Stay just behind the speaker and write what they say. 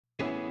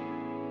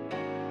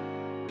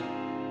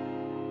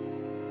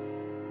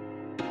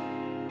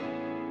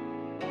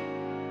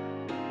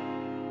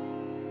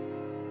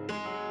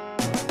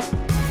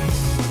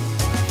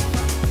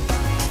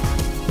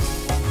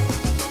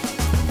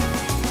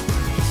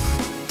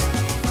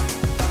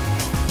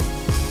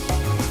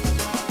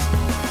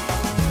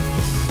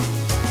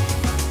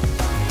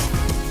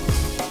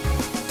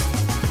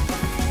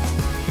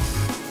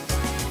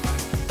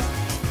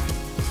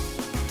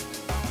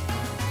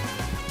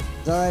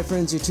All right,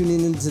 friends, you're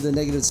tuning into the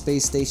Negative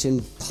Space Station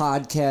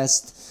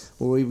podcast,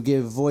 where we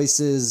give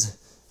voices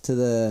to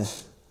the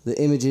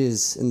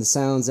images and the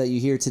sounds that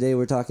you hear today.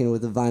 We're talking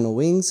with the Vinyl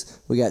Wings.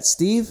 We got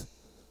Steve.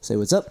 Say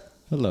what's up.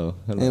 Hello.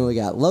 And we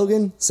got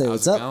Logan. Say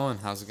what's up.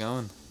 How's it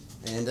going?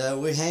 And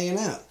we're hanging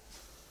out.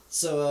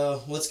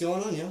 So, what's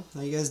going on, yo?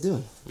 How you guys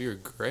doing? We are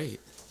great.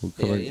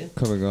 We're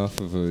coming off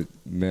of a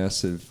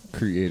massive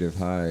creative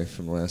high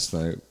from last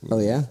night.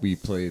 Oh, yeah? We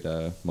played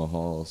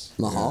Mahal's.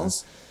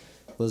 Mahal's?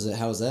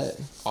 How was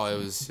that? Oh, it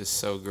was just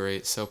so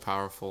great, so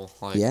powerful.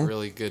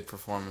 Really good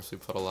performance. We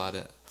put a lot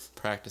of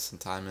practice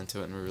and time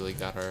into it, and we really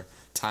got our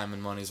time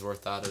and money's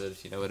worth out of it,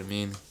 if you know what I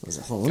mean.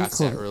 Got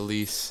that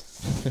release.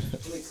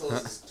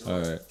 All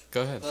right.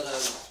 Go ahead.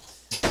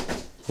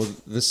 Well,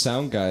 the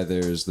sound guy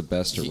there is the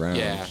best around.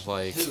 Yeah,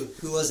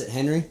 Who was it?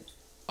 Henry?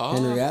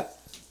 Henry Rapp?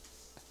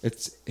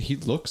 He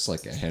looks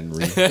like a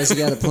Henry. Does he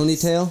got a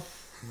ponytail?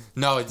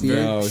 No, it's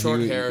very short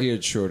hair. He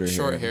had shorter hair.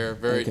 Short hair,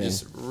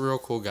 just real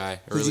cool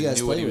guy. Who did you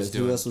guys play with?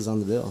 Who else was on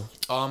the bill?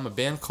 A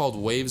band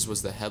called Waves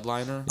was the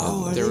headliner.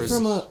 Oh, are they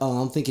from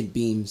I'm thinking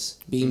Beams.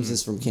 Beams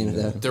is from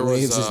Canada.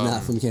 Waves is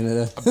not from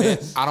Canada.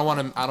 I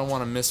don't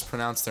want to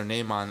mispronounce their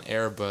name on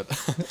air, but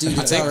dude,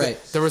 it's all right.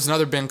 There was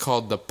another band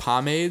called the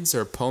Pomades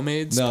or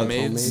Pomades.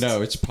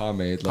 No, it's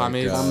Pomade.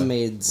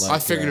 Pomades. I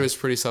figured it was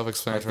pretty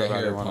self-explanatory.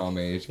 Like hair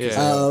pomade.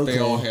 Yeah. They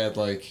all had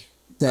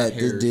that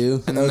they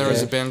do. And then there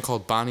was a band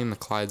called Bonnie and the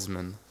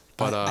Clydesmen.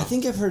 But I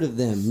think I've heard of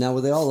them. Now,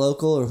 were they all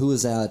local, or who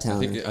was out of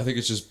town? I think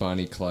it's just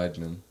Bonnie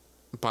Clydeman.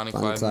 Bonnie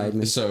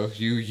Clydeman. So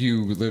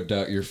you lived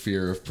out your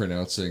fear of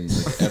pronouncing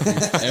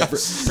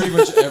pretty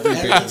much every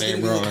band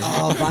name wrong.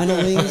 Oh,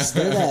 Vinyl Wings,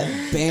 they're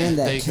that band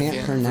that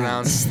can't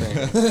pronounce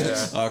things.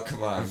 Yeah. Oh,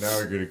 come on. Now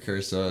we're going to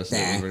curse us.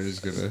 Everybody's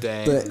going to...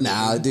 Dang. But,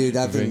 nah, dude,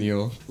 I've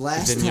been...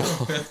 Last time...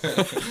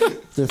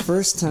 The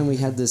first time we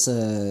had this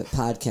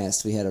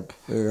podcast, we had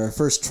our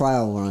first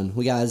trial run.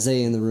 We got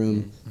Isaiah in the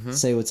room. Mm-hmm.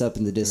 Say what's up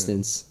in the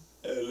distance.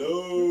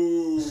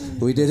 Hello.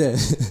 We did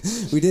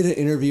an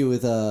interview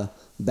with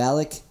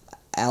Balak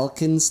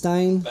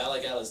Alkenstein.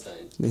 Balak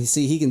Alkenstein.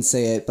 See, he can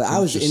say it, but I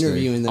was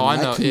interviewing them.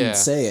 I couldn't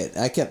say it.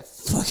 I kept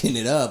fucking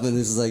it up, and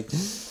it's like,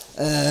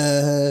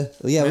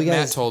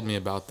 Matt told me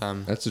about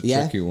them. That's a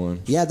tricky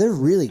one. Yeah, they're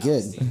really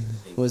good.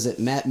 Was it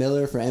Matt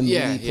Miller for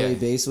MBD played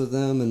bass with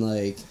them,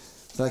 and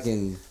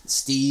fucking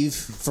Steve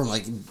from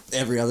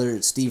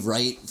Steve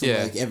Wright from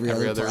every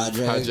other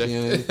project.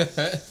 You know what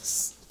I mean?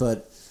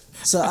 But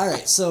all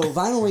right, so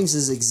Vinyl Wings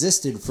has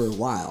existed for a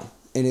while.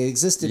 And it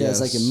existed as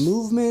a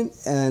movement,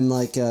 and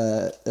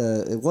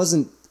it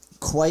wasn't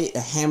quite a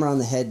hammer on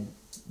the head,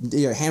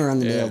 hammer on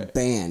the nail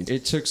band.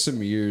 It took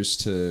some years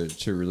to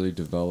really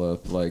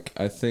develop.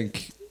 I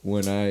think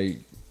when I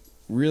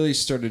really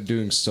started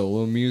doing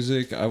solo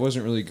music, I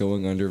wasn't really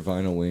going under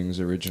Vinyl Wings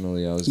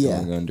originally. I was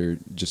going under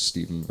just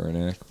Stephen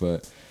Vernack,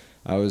 but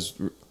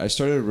I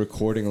started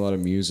recording a lot of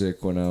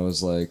music when I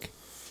was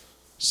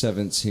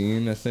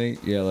 17, I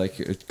think. Yeah,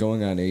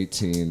 going on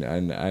 18,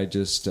 and I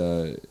just.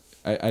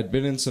 I'd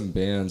been in some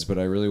bands, but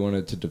I really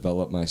wanted to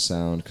develop my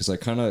sound because I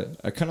kind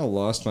of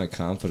lost my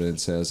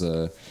confidence as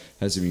a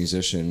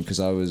musician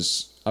because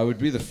I would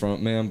be the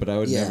front man, but I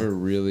would never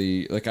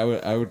really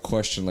I would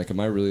question am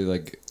I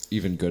really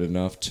even good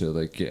enough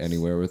to get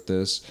anywhere with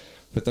this?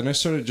 But then I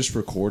started just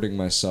recording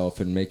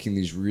myself and making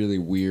these really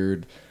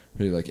weird,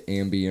 really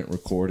ambient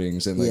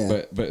recordings and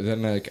but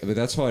then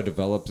that's how I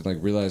developed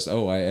and realized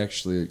I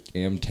actually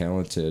am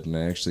talented and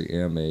I actually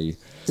am a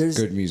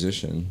good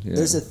musician. Yeah.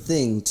 There's a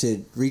thing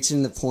to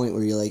reaching the point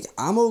where you're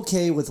I'm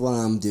okay with what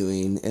I'm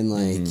doing, and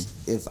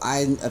if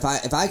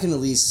I can at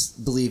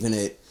least believe in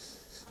it,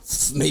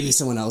 maybe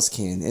someone else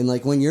can. And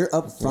when you're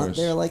up front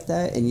there like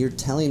that and you're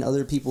telling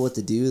other people what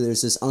to do,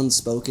 there's this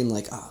unspoken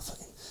fucking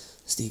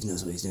Steve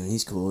knows what he's doing.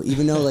 He's cool.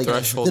 Even though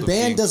the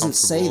band doesn't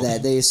say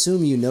that, they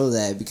assume you know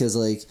that because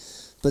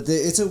but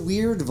it's a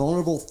weird,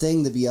 vulnerable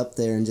thing to be up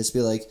there and just be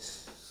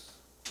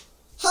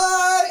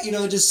hi,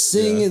 just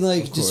sing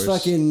and just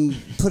fucking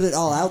put it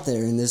all out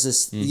there. And there's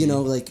this,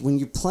 when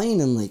you're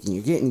playing and and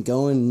you're getting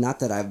going. Not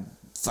that I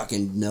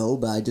fucking know,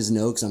 but I just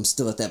know because I'm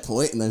still at that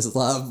point. And there's a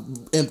lot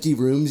of empty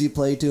rooms you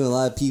play to, and a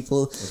lot of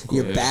people,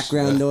 your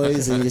background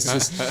noise, and it's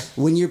just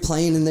when you're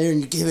playing in there and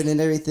you're giving it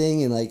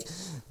everything and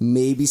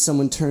maybe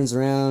someone turns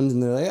around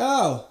and they're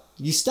oh,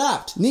 you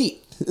stopped.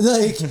 Neat.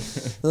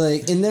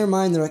 In their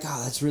mind, they're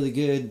oh, that's really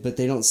good, but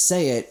they don't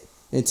say it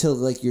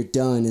until, you're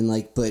done. And,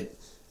 but,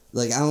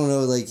 I don't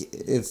know,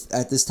 if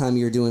at this time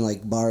you're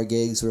doing, bar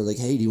gigs where,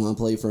 hey, do you want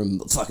to play from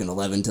fucking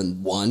 11 to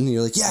 1?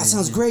 You're yeah, it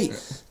sounds great.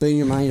 But in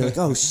your mind, you're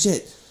oh,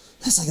 shit,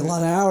 that's, a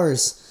lot of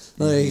hours.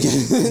 And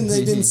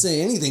they didn't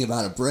say anything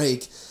about a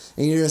break.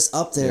 And you're just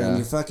up there and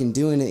you're fucking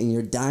doing it and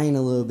you're dying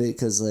a little bit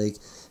because,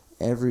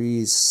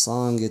 every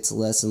song gets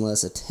less and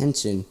less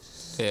attention.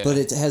 Yeah. But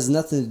it has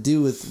nothing to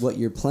do with what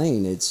you're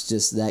playing. It's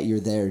just that you're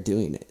there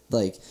doing it.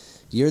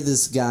 You're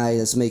this guy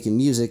that's making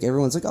music.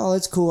 Everyone's oh,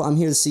 that's cool. I'm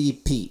here to see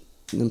Pete.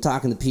 And I'm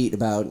talking to Pete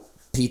about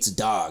Pete's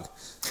dog.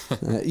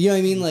 You know what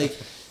I mean?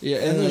 Yeah,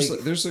 and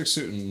there's like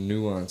certain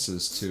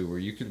nuances too where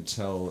you can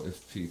tell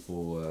if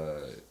people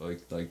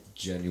like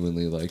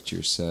genuinely liked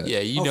your set. Yeah,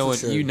 you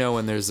know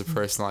when there's a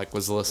person like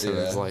was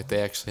listening, like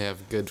they actually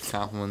have good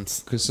compliments.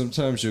 Because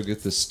sometimes you'll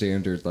get the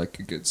standard like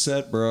a good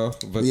set, bro,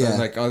 but then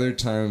like other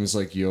times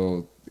like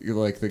you're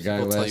like the guy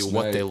last night. Tell you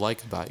what they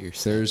like about your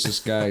set. There's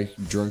this guy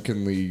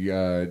drunkenly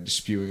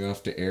spewing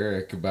off to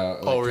Eric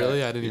about. Like, oh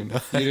really? I didn't even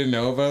know. You didn't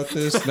know about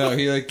this? No,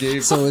 he like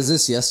gave. So was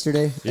this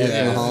yesterday?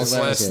 Yeah,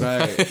 last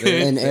night.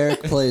 And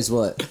Eric plays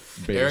what?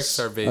 Bass. Eric's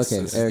our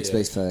bassist. Okay, Eric's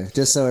bass player.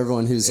 Just so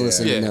everyone who's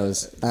listening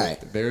knows. All right.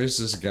 There's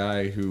this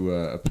guy who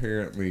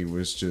apparently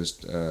was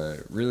just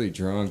really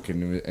drunk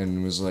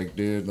and was like,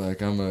 dude,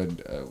 like I'm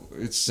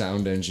it's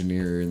sound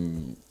engineer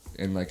and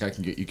like I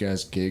can get you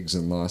guys gigs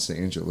in Los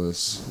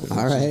Angeles.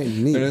 All right,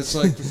 neat. And it's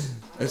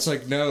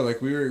like no,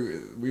 like we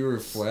were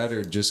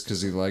flattered just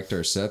because he liked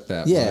our set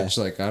that much.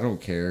 Like I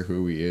don't care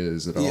who he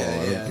is at all.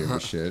 I don't give a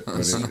shit.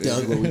 But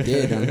dug what we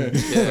did. But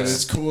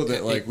it's cool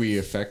that like we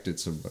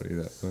affected somebody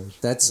that much.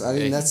 That's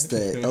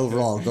the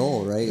overall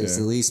goal, right? Is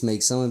to at least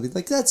make someone be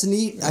like, that's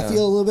neat. I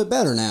feel a little bit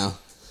better now.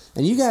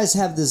 And you guys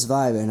have this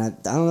vibe, and I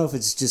don't know if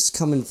it's just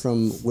coming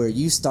from where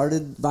you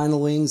started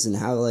Vinyl Wings and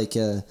how like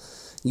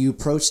you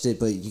approached it,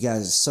 but you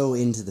guys are so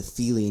into the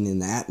feeling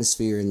and the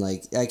atmosphere, and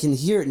like I can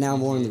hear it now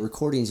more in the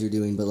recordings you're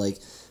doing, but like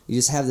you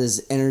just have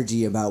this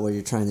energy about what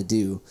you're trying to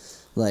do,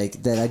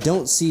 like that I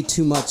don't see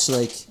too much.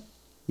 Like,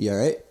 you all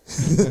right?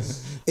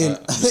 in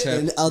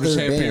other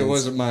bands. It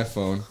wasn't my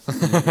phone. To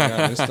be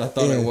honest, I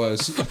thought it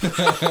was.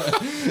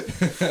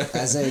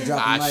 Isaiah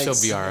dropped the mics.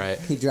 She'll be all right.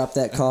 He dropped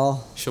that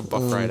call. She'll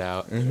buff right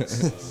out.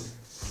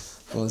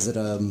 What was it?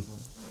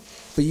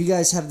 But you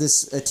guys have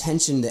this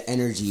attention to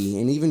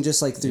energy, and even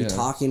just like through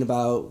talking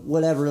about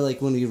whatever,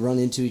 like when we run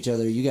into each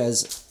other, you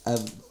guys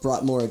have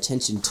brought more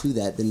attention to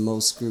that than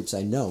most groups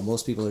I know.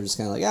 Most people are just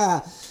kind of like,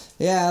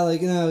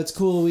 like, you know, it's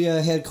cool. We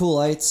had cool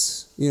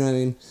lights. You know what I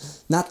mean?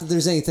 Not that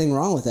there's anything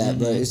wrong with that,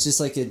 but it's just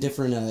like a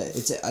different.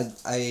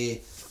 I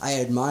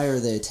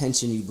admire the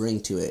attention you bring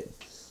to it.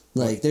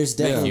 Like, there's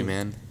definitely. Thank you,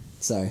 man.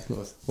 Sorry,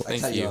 I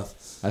cut you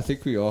off. I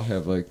think we all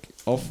have like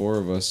all four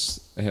of us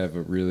have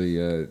a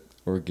really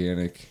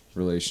organic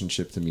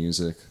relationship to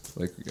music.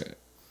 Like,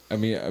 I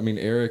mean,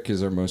 Eric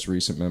is our most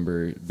recent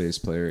member, bass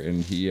player,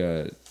 and he,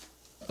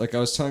 like I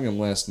was telling him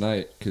last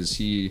night because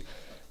he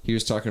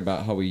was talking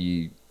about how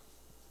he,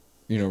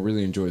 you know,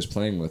 really enjoys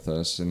playing with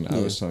us, and I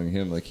was telling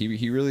him like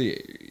he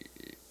really.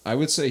 I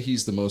would say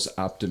he's the most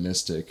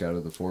optimistic out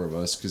of the four of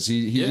us because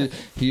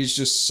he's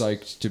just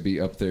psyched to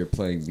be up there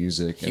playing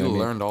music. He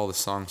learned all the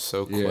songs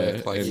so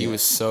quick. Like he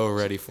was so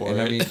ready for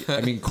it.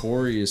 I mean,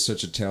 Corey is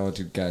such a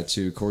talented guy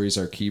too. Corey's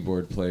our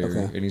keyboard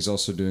player, and he's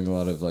also doing a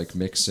lot of like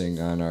mixing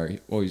on our.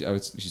 Well,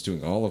 he's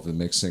doing all of the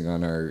mixing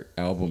on our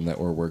album that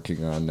we're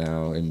working on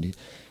now, and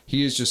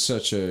he is just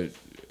such a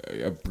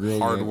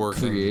brilliant,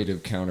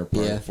 creative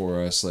counterpart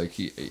for us. Like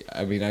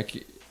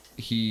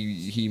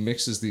he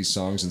mixes these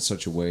songs in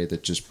such a way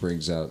that just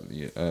brings out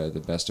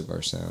the best of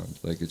our sound.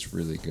 Like, it's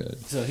really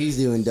good. So he's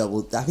doing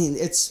double. I mean,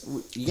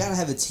 you gotta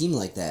have a team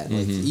like that.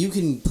 Like, you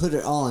can put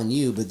it all on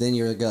you, but then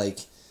you're like,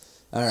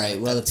 all right,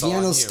 well, the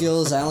piano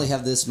skills, I only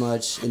have this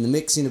much, and the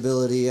mixing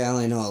ability, I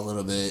only know a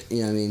little bit.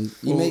 You know what I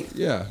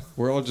mean?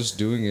 We're all just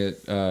doing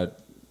it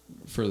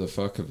for the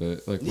fuck of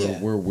it. Like,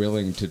 we're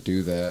willing to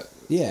do that.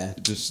 Yeah.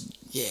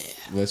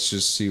 Let's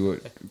just see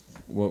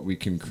what we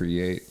can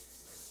create.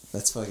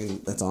 That's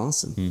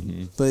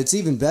awesome. But it's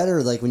even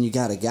better like when you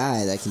got a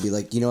guy that can be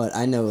like, you know what,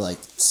 I know like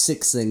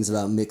 6 things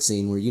about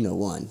mixing where you know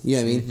 1. You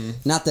know what I mean?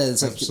 Not that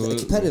it's like a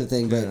competitive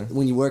thing, but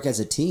when you work as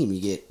a team,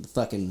 you get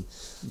fucking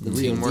the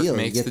real deal. Teamwork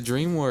makes the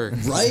dream work.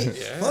 Right?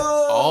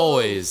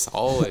 Always.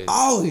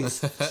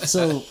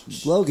 So,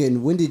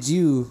 Logan, when did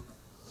you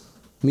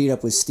meet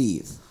up with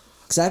Steve?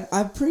 Because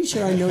I'm pretty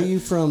sure I know you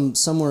from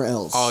somewhere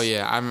else. Oh,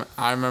 yeah.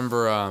 I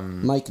remember...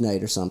 Mike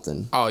Night or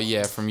something. Oh,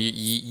 yeah. From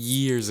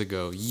years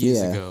ago.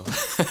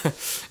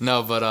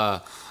 No,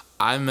 but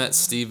I met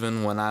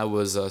Steven when I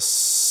was a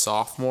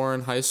sophomore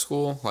in high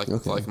school.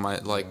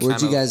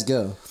 Where'd you guys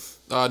go?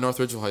 North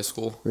Ridgeville High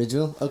School.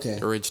 Ridgeville? Okay.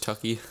 Ridge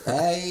Tucky.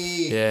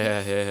 Hey!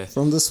 Yeah.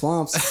 From the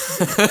swamps.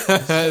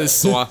 The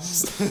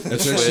swamps.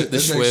 That's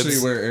actually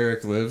where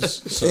Eric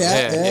lives. So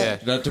yeah.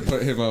 Not to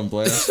put him on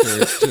blast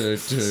or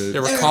to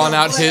we're calling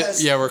out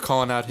his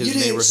neighborhood. You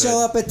didn't show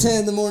up at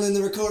 10 in the morning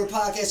to record a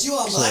podcast. You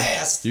on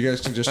blast. You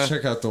guys can just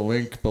check out the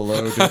link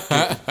below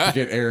to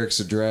get Eric's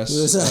address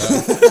with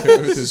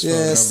his phone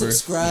number.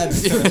 Subscribe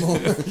for more.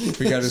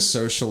 We got his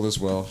social as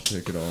well.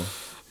 Take it all.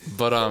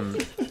 But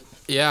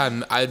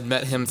yeah, I'd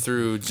met him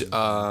through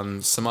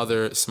some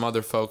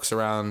other folks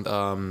around.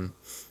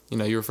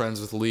 You were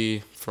friends with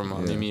Lee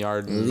from Mimi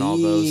Arden and all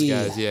those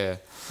guys. Yeah.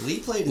 Lee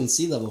played in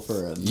Sea Level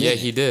for a minute. Yeah,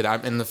 he did.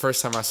 And the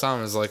first time I saw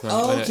him was like when.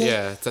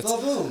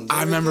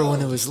 I remember when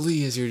it was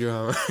Lee as your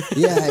drummer.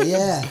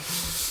 Yeah.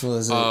 Well,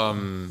 is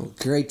it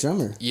great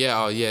drummer?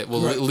 Yeah, yeah.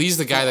 Well, Lee's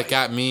the guy that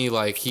got me.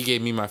 Like, he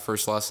gave me my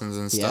first lessons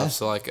and stuff. Yeah.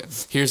 So, like,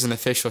 here's an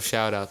official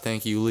shout out.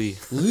 Thank you, Lee.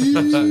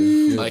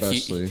 Like,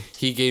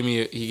 he gave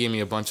me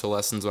a bunch of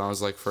lessons when I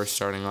was like first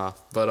starting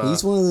off. But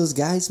he's one of those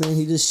guys, man.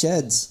 He just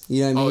sheds.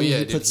 You know what I mean? Oh yeah,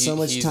 he dude, puts so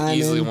much time in.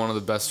 He's easily one of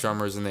the best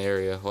drummers in the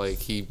area. Like,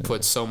 he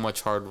puts so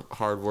much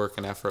hard work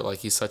and effort. Like,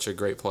 he's such a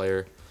great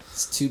player.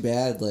 It's too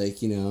bad,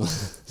 like, you know,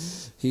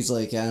 he's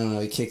like, I don't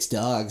know, he kicks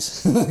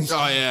dogs.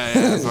 Oh,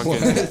 yeah.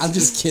 Fucking. I'm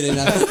just kidding.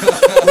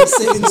 I'm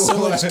saying so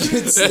much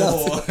good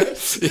stuff.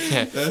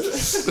 Yeah.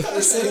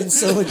 I'm saying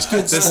so much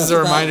good stuff. This is a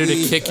reminder to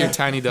kick your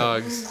tiny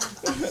dogs.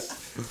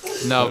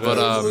 No,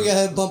 but we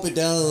gotta bump it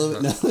down a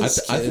little bit. No, I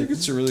think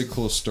it's a really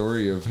cool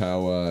story of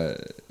how,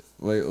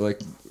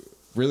 like,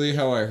 really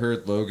how I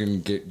heard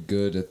Logan get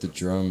good at the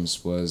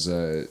drums was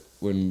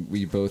when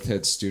we both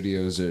had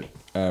studios at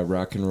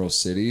Rock and Roll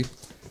City.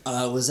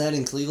 Was that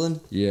in Cleveland?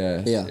 Yeah.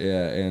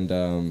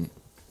 And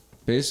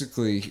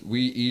basically,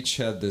 we each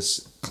had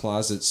this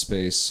closet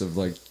space of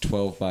like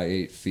 12 by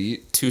 8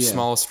 feet. Two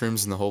smallest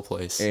rooms in the whole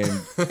place. And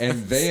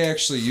they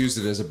actually used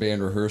it as a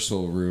band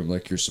rehearsal room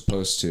like you're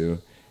supposed to.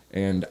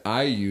 And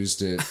I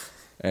used it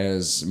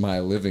as my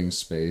living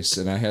space,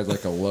 and I had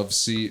like a love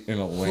seat and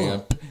a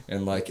lamp,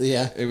 and like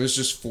it was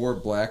just 4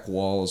 black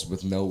walls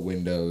with no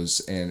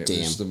windows, and it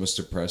was the most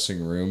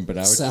depressing room. But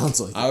I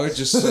would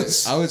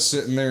just I would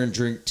sit in there and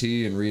drink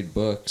tea and read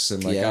books,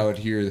 and like I would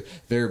hear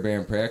their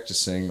band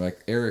practicing.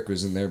 Like Eric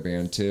was in their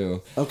band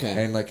too.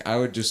 Okay. And like I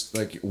would just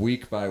like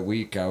week by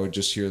week I would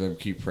just hear them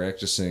keep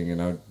practicing,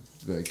 and I'd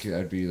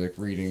be like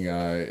reading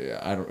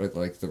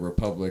The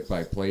Republic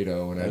by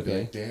Plato, and I'd be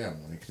like, damn,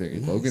 like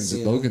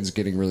Logan's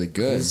getting really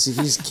good.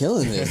 He's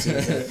killing it.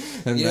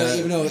 And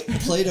even though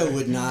Plato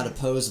would not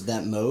oppose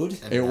that mode,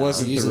 it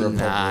wasn't the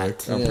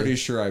Republic. I'm pretty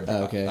sure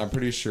I'm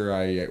pretty sure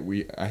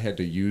I had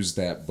to use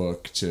that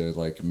book to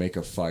like make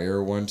a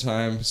fire one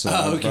time. So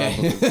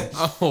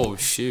oh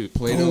shoot,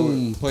 Plato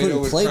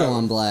would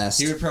on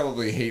blast. He would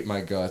probably hate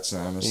my guts,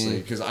 honestly,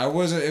 because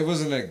it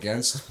wasn't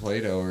against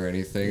Plato or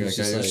anything. It was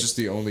just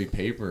the only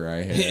paper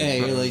I had. Yeah,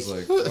 you're like,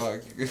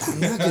 fuck. I'm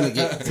not gonna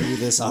get through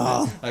this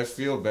all. I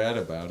feel bad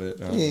about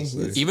it,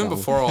 honestly. Even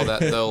before all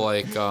that though,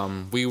 like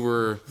we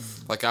were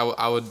like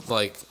I would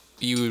like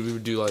we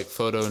would do like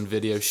photo and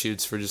video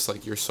shoots for just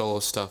like your solo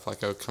stuff.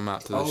 Like I would come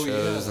out to the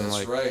shows and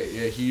like right.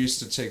 Yeah, he used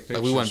to take pictures.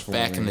 Like we went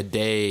back in the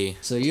day.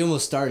 So you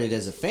almost started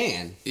as a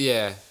fan.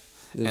 Yeah.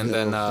 And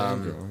then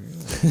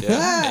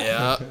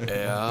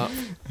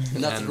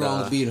Nothing wrong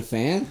with being a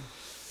fan.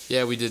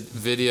 Yeah, we did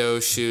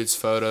video shoots,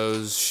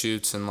 photos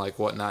shoots, and like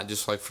whatnot,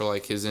 just like for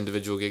like his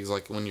individual gigs,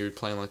 like when you're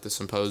playing like the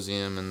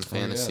Symposium and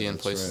Fantasy and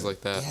places like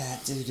that. Yeah,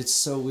 dude, it's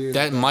so weird.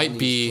 That might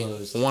be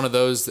one of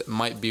those that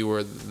might be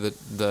where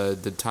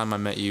the time I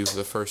met you for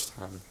the first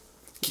time.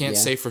 Can't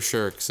say for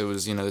sure because it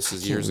was this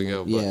is years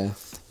ago. But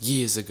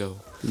years ago.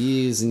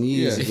 Years and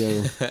years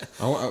ago.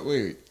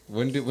 Wait.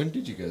 When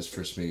did you guys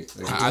first meet?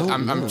 Like,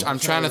 I'm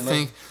trying to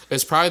think.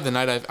 It's probably the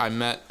night I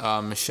met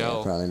Michelle.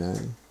 Yeah, probably not.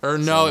 Or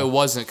no, it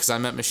wasn't because I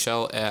met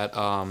Michelle at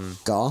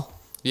Gall.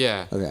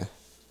 Yeah. Okay.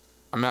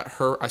 I met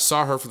her. I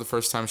saw her for the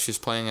first time. She was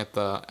playing at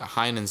the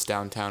Heinen's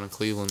downtown in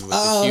Cleveland with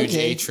the huge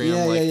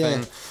atrium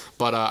thing.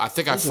 But I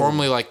think I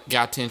formally like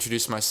got to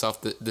introduce myself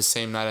the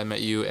same night I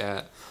met you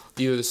at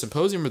either the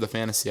Symposium or the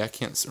Fantasy. I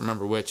can't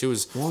remember which. It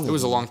was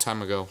a long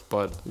time ago.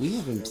 But we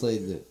haven't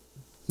played the.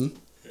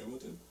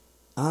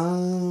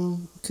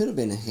 Could have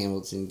been a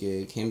Hamilton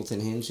gig, Hamilton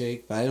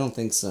Handshake, but I don't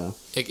think so.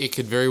 It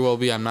could very well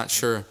be. I'm not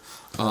sure.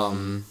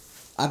 I'm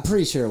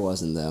pretty sure it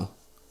wasn't though.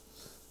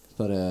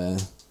 But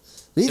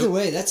either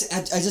way,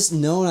 I just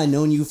know I've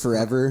known you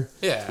forever.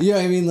 Yeah. You know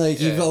what I mean? Like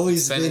you've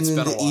always been in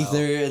the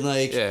ether and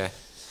like. Yeah.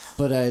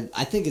 But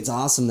I think it's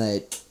awesome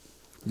that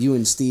you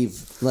and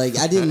Steve, like,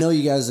 I didn't know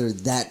you guys are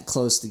that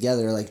close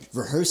together, like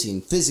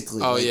rehearsing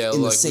physically. Oh like, yeah,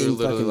 in like the same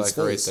we're literally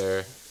fucking like space. right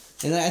there.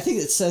 And I think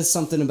it says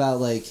something about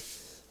like.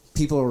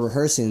 People are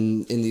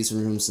rehearsing in these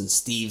rooms and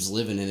Steve's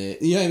living in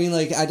it. You know what I mean?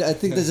 Like, I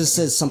think that just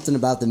says something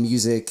about the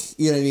music.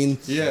 You know what I mean?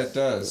 Yeah, it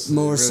does.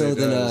 More so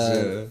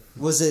than,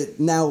 was it,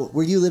 now,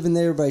 were you living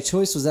there by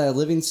choice? Was that a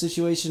living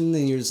situation?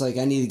 And you're just like,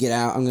 I need to get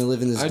out. I'm going to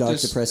live in this dark,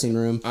 depressing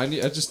room. I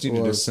just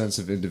needed a sense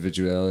of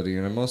individuality.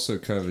 And I'm also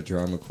kind of a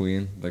drama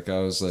queen. Like, I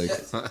was like,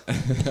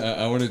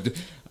 I wanted to...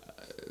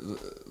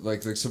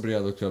 Like somebody I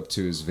looked up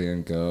to is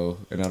Van Gogh,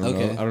 and I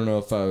don't know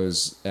if I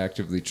was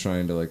actively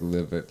trying to like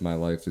live it my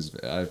life as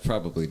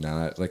probably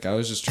not. Like I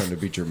was just trying to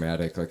be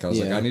dramatic. Like I was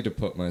like I need to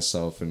put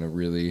myself in a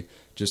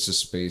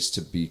space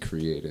to be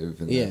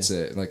creative, and that's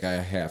it. Like I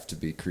have to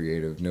be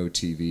creative. No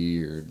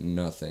TV or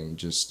nothing.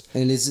 Just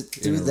and is it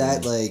through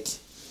that like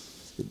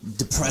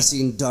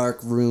depressing dark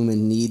room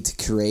and need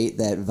to create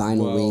that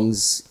Vinyl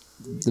Wings?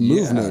 The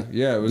movement.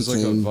 Yeah, it was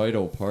like a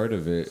vital part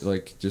of it.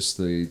 Like just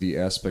the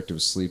aspect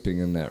of sleeping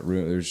in that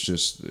room. There's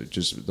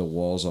just the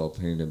walls all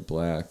painted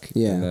black.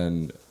 Yeah.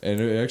 And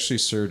it actually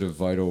served a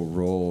vital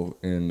role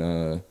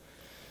in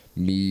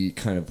me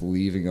kind of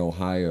leaving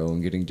Ohio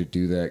and getting to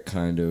do that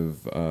kind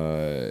of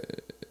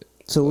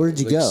So where'd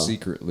you go?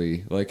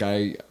 Secretly, like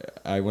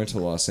I went to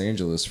Los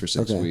Angeles for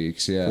 6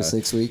 weeks. Yeah, for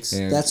 6 weeks.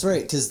 And that's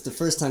right, because the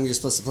first time you're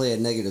supposed to play at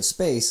Negative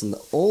Space, and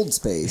the old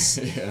space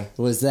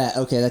was that.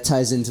 Okay, that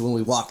ties into when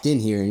we walked in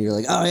here, and you're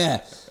like, oh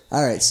yeah,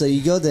 all right. So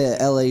you go to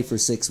LA for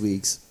 6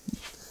 weeks,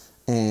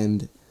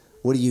 and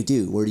what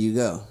do? Where do you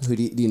go? Do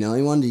you know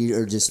anyone?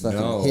 Or just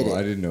fucking hit it? No,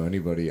 I didn't know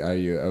anybody.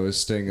 I was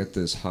staying at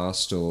this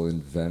hostel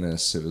in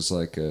Venice. It was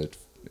like a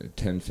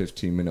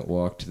 10-15 minute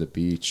walk to the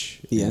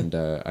beach, and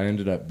I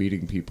ended up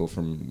meeting people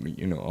from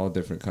all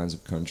different kinds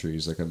of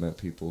countries. Like I met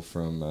people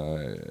from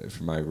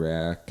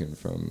Iraq and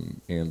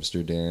from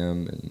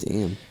Amsterdam,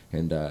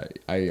 and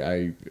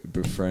I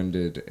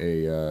befriended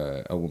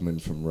a woman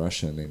from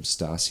Russia named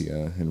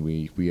Stasia, and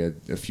we had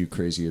a few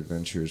crazy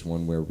adventures.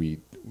 One where we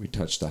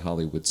touched a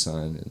Hollywood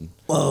sign and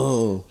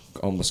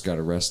almost got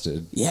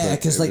arrested. Yeah,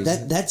 because like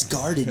that's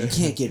guarded. You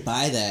can't get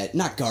by that.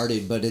 Not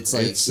guarded, but it's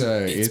like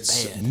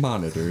it's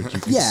monitored. You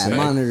could say.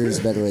 Monitored is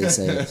a better way to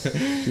say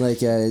it. Like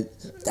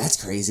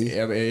that's crazy.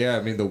 Yeah,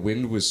 I mean the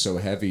wind was so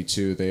heavy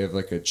too. They have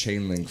like a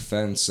chain link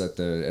fence at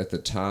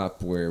the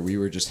top where we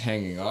were just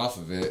hanging off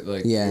of it.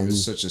 Like it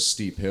was such a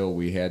steep hill,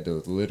 we had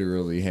to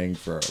literally hang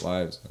for our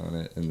lives on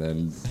it. And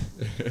then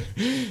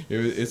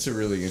it's a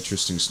really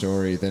interesting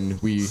story. Then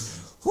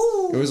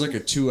it was like a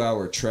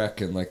 2-hour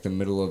trek in like the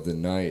middle of the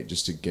night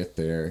just to get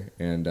there,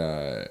 and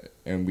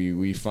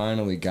we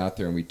finally got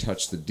there and we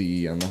touched the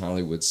D on the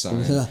Hollywood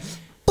sign.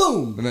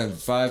 Boom! And then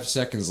 5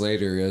 seconds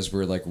later, as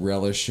we're like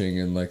relishing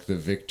in like the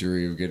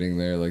victory of getting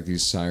there, like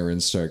these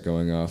sirens start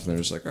going off, and they're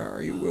just like, "Oh,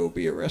 you will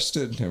be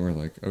arrested." And we're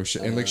like, "Oh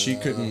shit!" And like she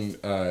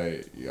couldn't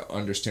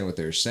understand what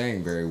they were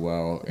saying very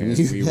well, and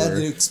we had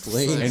to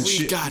explain. And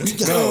we got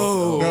to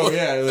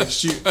go.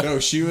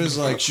 She was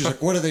like,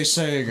 "What are they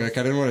saying?" Like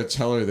I didn't want to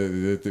tell her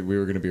that we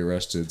were going to be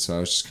arrested, so I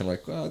was just kind of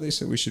like, "Well, they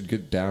said we should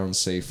get down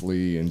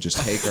safely and just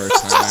take our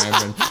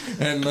time."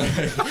 and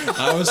like,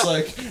 I was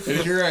like,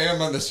 and here I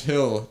am on this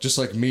hill, just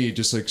like me,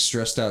 just like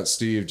stressed out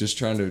Steve, just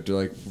trying to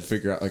like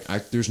figure out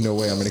like there's no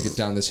way I'm gonna get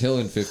down this hill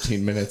in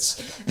 15 minutes.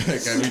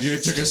 Like I mean,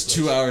 it took us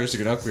 2 hours to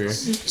get up here.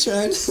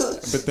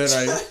 But then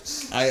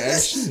I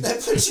actually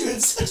that put you in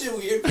such a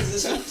weird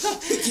position.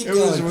 It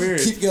was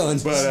weird. Keep going.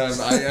 But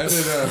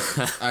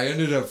I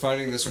ended up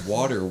finding this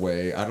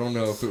waterway. I don't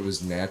know if it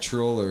was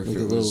natural or if like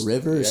it was a little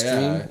river or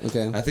stream.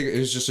 Okay. I think it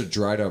was just a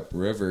dried up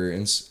river,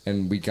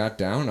 and we got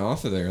down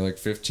off of there like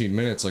 15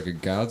 minutes, like a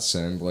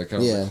godsend. Like I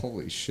was like,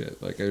 holy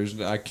shit! Like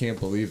I can't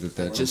believe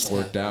that just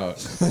worked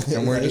out.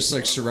 And we're just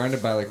like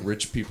surrounded by like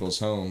rich people's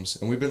homes,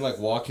 and we've been like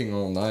walking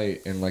all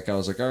night. And like I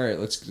was like, all right,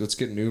 let's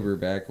get an Uber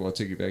back. I'll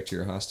take you back to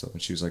your hostel.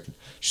 And she's like,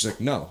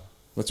 no,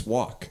 let's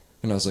walk.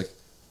 And I was like,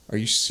 are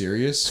you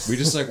serious? We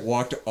just like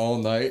walked all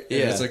night.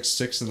 And it's like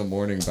 6 a.m.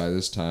 by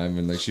this time,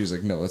 and like she was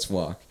like, no, let's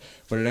walk.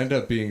 But it ended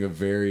up being a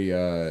very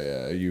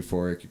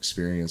euphoric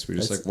experience. We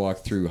just like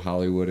walked through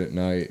Hollywood at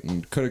night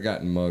and could have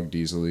gotten mugged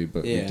easily,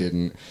 but we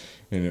didn't.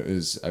 And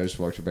I just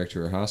walked her back to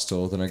her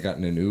hostel. Then I got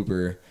in an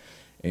Uber,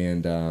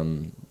 and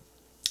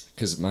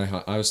because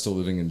I was still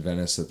living in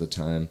Venice at the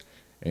time,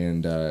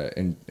 and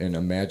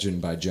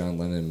Imagine by John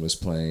Lennon was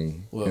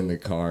playing in the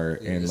car,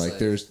 and like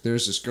there's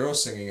this girl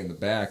singing in the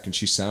back, and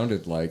she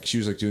sounded like she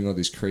was like doing all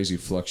these crazy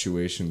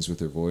fluctuations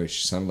with her voice.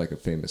 She sounded like a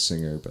famous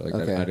singer, but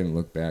like I didn't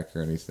look back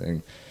or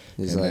anything.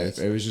 And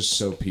it was just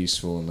so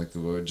peaceful, and like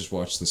I just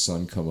watched the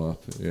sun come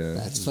up. Yeah,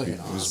 that's fucking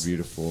awesome. It was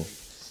beautiful.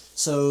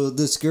 So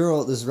this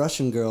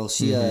Russian girl,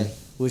 she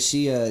was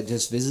she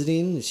just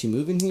visiting? Is she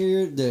moving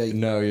here?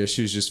 No,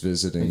 she was just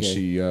visiting.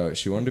 Okay.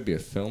 She wanted to be a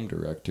film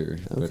director,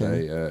 but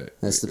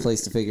that's the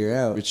place to figure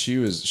out. But she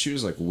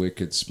was like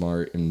wicked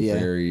smart and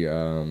very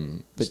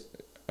but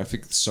I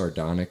think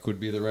sardonic would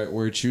be the right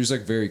word. She was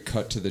like very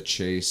cut to the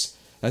chase.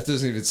 That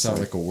doesn't even sound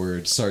like a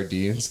word.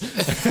 Sardines.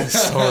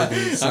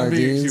 Sardines. I'm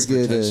being too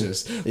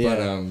pretentious.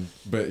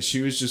 But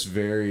she was just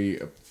very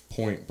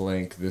point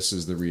blank, this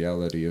is the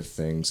reality of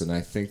things. And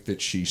I think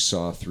that she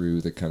saw through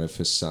the kind of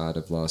facade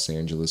of Los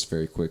Angeles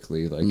very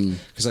quickly. Like,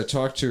 because I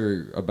talked to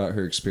her about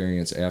her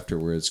experience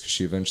afterwards, because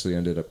she eventually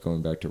ended up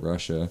going back to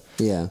Russia.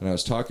 Yeah. And I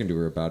was talking to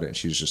her about it, and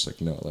she was just like,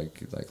 no,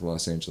 like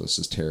Los Angeles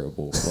is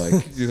terrible.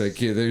 Like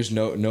there's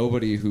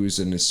nobody who's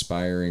an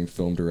aspiring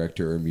film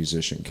director or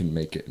musician can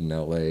make it in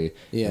LA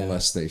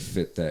unless they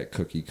fit that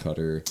cookie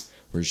cutter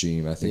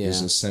regime. I think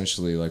is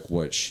essentially like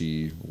what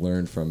she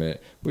learned from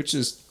it, which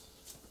is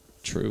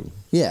true.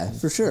 Yeah,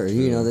 for sure. True.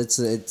 You know,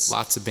 it's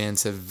lots of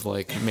bands have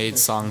like made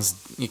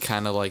songs you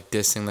kind of like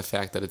dissing the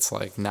fact that it's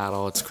like not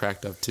all it's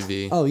cracked up to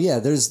be. Oh yeah,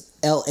 there's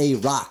LA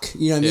rock.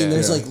 You know what I mean?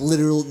 There's like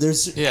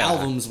there's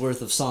albums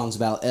worth of songs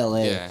about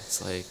LA. Yeah,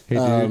 it's like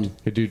hey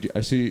dude,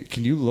 I see.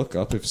 Can you look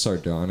up if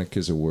sardonic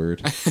is a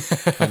word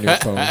on your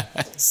phone?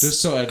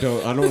 Just so I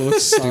don't look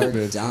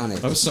stupid.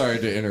 Sardonic. I'm sorry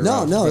to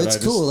interrupt. No,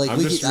 it's cool. Like I'm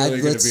just really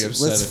gonna be upset.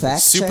 Let's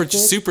fact check it.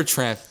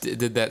 Supertramp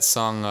did that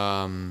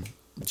song.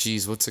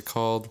 Geez, what's it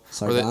called?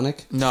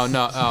 Sardonic? No,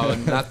 not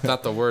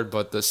the word,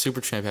 but the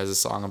Supertramp has a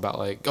song about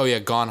like,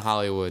 Gone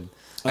Hollywood.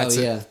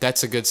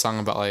 That's a good song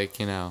about like,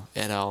 it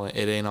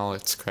ain't all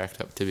it's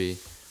cracked up to be.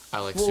 I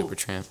like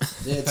Supertramp.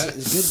 Yeah, it's a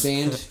good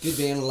band. Good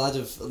band.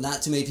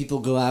 Not too many people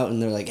go out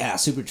and they're like,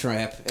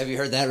 Supertramp. Have you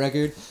heard that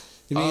record?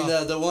 You mean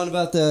the one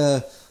about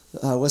the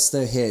what's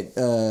their hit?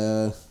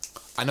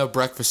 I know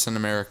Breakfast in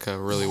America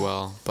really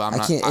well, but I'm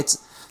not.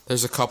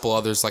 There's a couple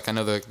others. Like I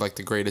know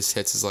the greatest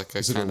hits is like a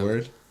is kind it a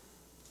word?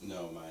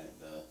 No,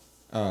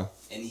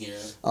 in here.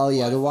 Oh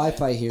yeah, the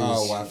Wi-Fi here.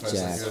 Oh, Wi-Fi.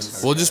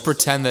 We'll just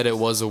pretend that it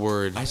was a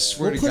word. I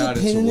swear to God,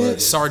 it's a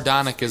word.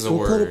 Sardonic is a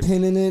word. We'll put a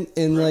pin in it,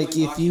 and like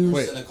if you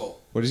cynical.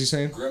 What is he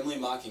saying? Grimly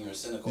mocking or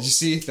cynical. Did you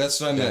see?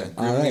 That's what I meant.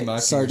 All Grimly right.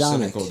 mocking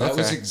Sardonic. or cynical. That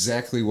was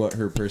exactly what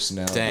her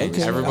personality Dang, was.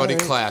 everybody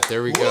clap.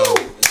 There we go.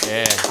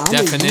 Yeah. I'm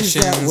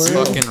Definitions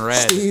fucking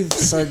red. Steve,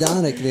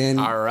 sardonic, man.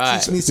 All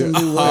right. Teach me some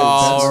new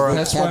words.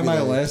 That's why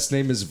my last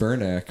name is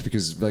Vernac,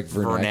 because like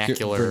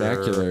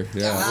vernacular.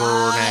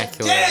 Yeah.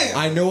 Vernacular.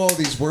 I know all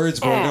these words,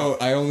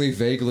 but I only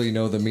vaguely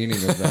know the meaning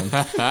of them.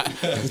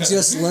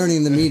 Just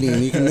learning the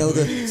meaning, you can know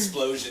the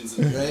explosions,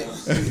 right?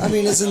 I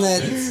mean, isn't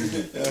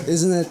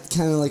that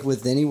kind of like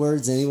with any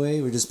words anyway?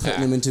 We're just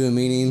putting them into a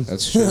meaning.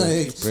 That's true.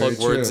 Plug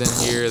words in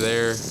here,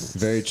 there.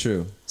 Very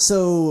true.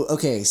 So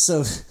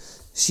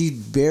she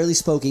barely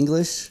spoke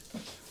English.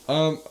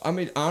 I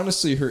mean,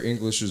 honestly, her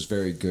English was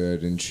very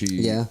good, and she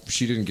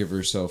didn't give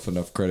herself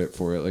enough credit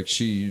for it. Like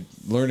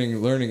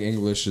learning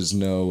English is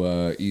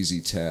no easy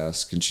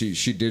task, and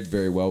she did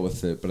very well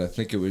with it. But I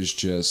think it was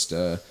just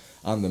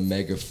on the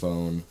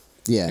megaphone.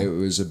 Yeah, it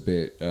was a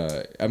bit.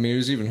 I mean, it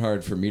was even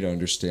hard for me to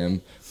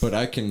understand. But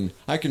I can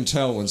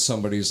tell when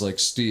somebody's like,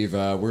 Steve,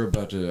 we're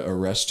about to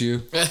arrest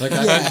you. Like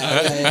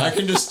I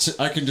can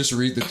just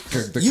read the.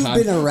 You've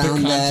been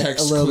around that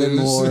a little bit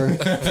more.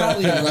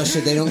 Probably in Russia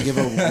they don't give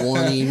a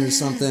warning or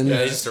something. Yeah,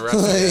 they just arrest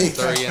you.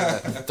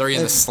 Throw you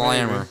in the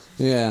slammer.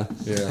 Yeah.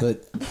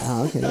 But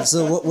okay.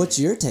 So what's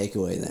your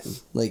takeaway then?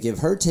 Like if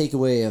her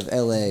takeaway of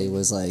LA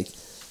was like,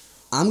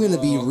 I'm going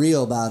to be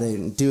real about it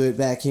and do it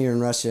back here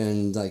in Russia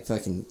and like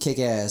fucking kick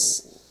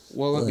ass.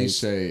 Well, let me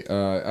say,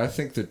 I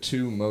think the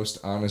two most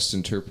honest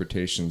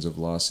interpretations of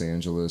Los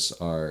Angeles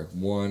are,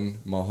 one,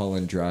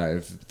 Mulholland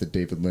Drive, the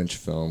David Lynch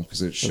film,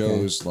 because it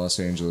shows Los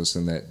Angeles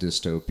in that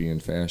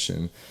dystopian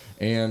fashion.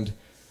 And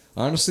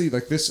honestly,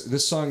 like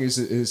this song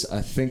is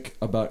I think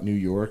about New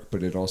York,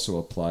 but it also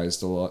applies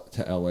a lot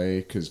to LA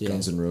because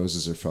Guns N'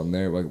 Roses are from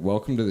there. Like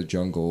Welcome to the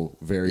Jungle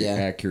very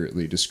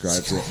accurately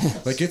describes it.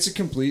 Like it's a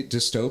complete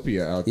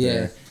dystopia out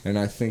there, and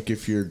I think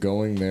if you're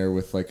going there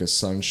with like a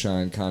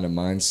sunshine kind of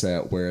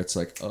mindset where it's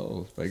like,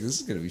 oh, like this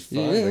is gonna be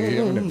fun. Like,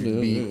 I'm gonna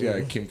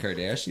meet Kim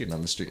Kardashian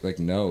on the street. Like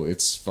no,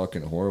 it's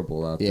fucking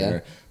horrible out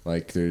there.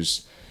 Like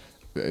there's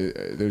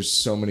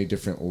so many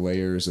different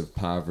layers of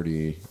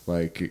poverty.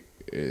 Like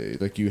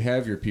you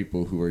have your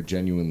people who are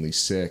genuinely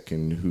sick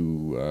and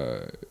who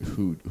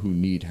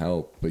need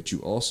help, but you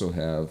also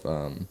have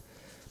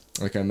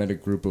like I met a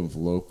group of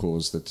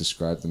locals that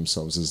describe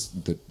themselves as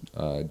the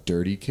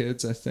dirty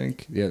kids. I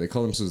think they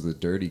call themselves the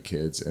dirty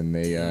kids, and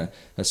they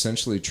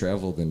essentially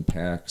traveled in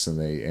packs, and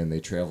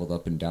they traveled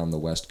up and down the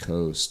West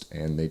Coast,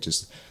 and they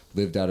just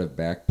lived out of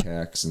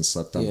backpacks and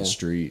slept on the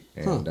street,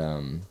 and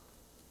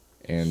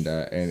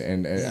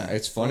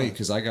it's funny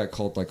because I got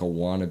called like a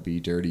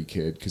wannabe dirty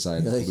kid because I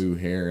had blue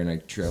hair and I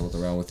traveled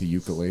around with a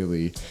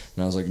ukulele,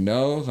 and I was like,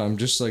 no, I'm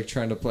just like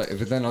trying to play.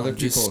 But then other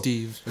people,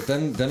 Steve. But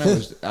then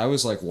I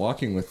was like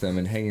walking with them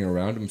and hanging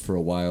around them for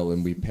a while,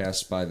 and we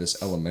passed by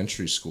this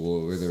elementary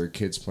school where there were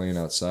kids playing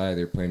outside.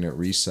 They were playing at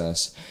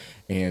recess.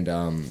 And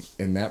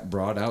that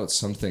brought out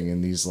something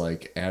in these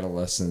like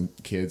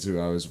adolescent kids who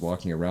I was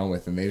walking around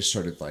with, and they just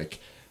started like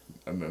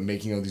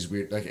making all these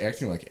weird, like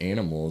acting like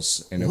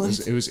animals, and it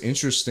was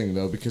interesting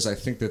though because I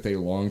think that they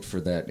longed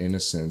for that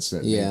innocence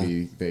that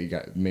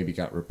maybe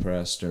got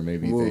repressed, or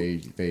maybe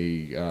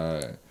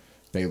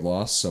they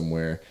lost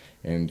somewhere,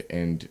 and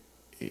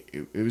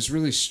it was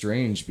really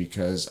strange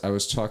because I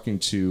was talking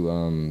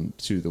to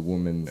the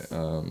woman.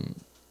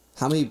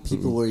 How many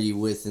people were you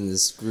with in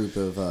this group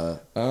of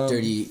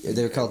dirty?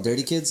 They were called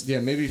Dirty Kids. Yeah,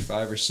 maybe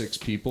 5 or 6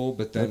 people.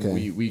 But then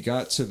we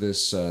got to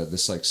this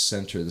like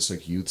center, this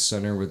like youth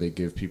center where they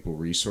give people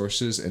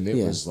resources, and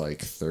it was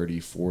like 30,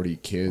 40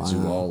 kids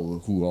who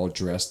all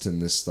dressed in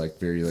this like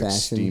very like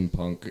fashion.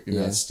 Steampunk,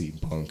 not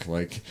steampunk,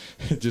 like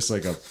just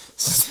like a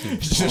just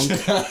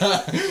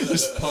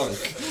punk.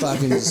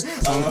 Fucking just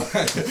punk.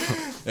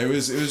 It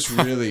was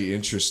really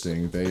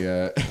interesting.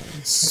 They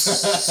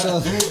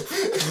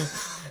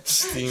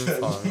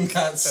Steampunk.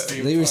 Not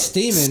steampunk. They were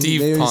steaming.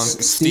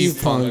 Steve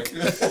Punk.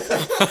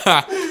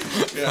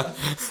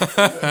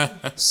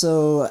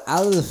 So,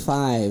 out of the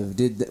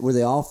 5, were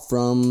they all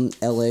from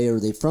LA, or were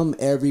they from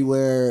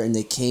everywhere and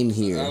they came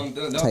here?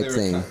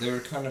 They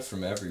were kind of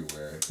from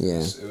everywhere.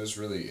 Yeah, it was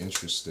really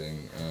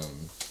interesting.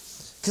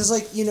 Because,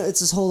 like, you know, it's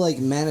this whole, like,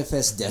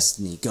 manifest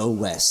destiny, go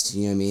west,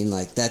 you know what I mean?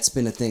 Like, that's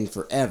been a thing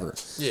forever.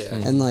 Yeah.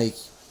 And, like,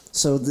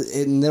 so,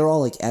 and they're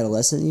all, like,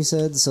 adolescent, you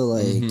said? So,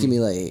 like, give me,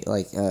 like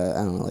I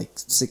don't know, like,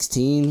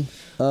 16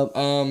 up?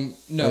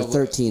 No. Or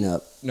 13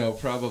 up? No,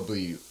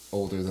 probably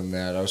older than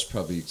that. I was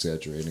probably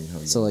exaggerating how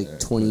young. So like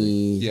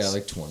 20. Yeah,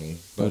 like 20.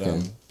 But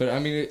okay. But I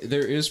mean,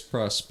 there is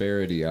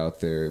prosperity out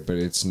there, but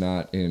it's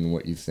not in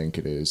what you think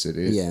it is.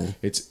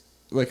 It's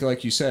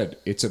like you said,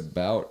 it's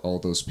about all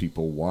those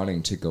people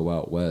wanting to go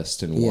out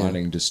west and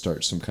wanting to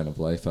start some kind of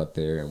life out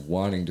there and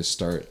wanting to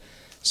start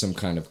some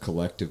kind of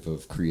collective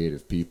of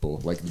creative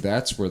people. Like,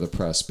 that's where the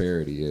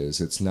prosperity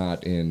is. It's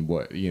not in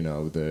what,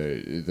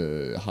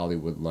 the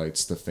Hollywood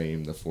lights, the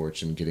fame, the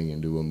fortune, getting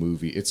into a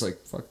movie. It's like,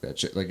 fuck that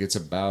shit. Like, it's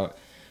about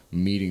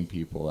meeting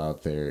people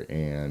out there,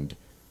 and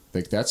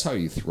like, that's how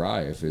you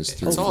thrive, is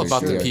through. It's all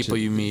about the people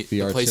you meet,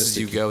 the places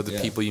you go, the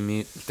people you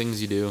meet,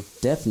 things you do.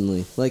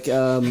 Definitely. Like,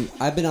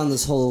 I've been on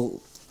this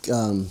whole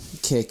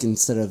kick,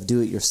 instead of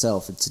do it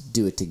yourself, it's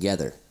do it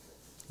together.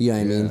 You know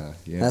what I mean?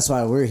 Yeah. That's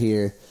why we're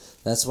here.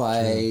 That's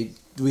why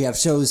we have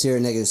shows here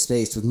at Negative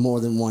Space with more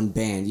than one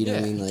band. You know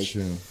what I mean? Like,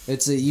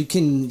 it's you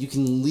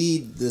can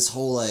lead this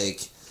whole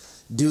like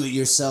do it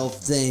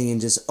yourself thing and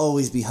just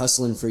always be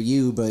hustling for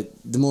you. But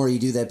the more you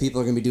do that, people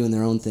are gonna be doing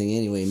their own thing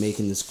anyway,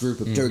 making this group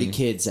of dirty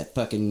kids that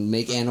fucking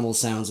make animal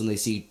sounds when they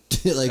see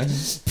like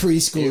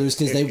preschoolers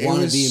because they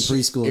want to be in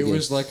preschool. It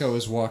was like I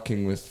was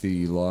walking with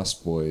the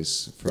Lost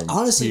Boys from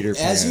honestly, Peter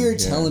Pan. As you were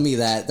telling me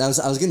that I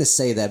was gonna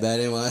say that, but I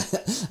didn't want.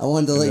 I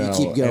wanted to let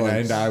you keep going.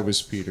 And I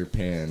was Peter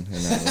Pan, and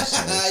I was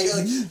like, you're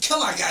like,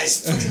 come on,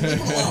 guys, leave him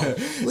alone.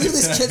 Leave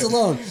these kids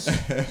alone.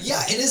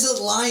 Yeah, it is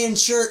a lion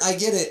shirt. I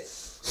get it,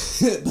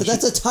 but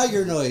that's a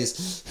tiger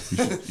noise.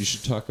 You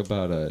should talk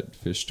about a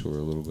Fish Tour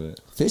a little bit.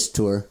 Fish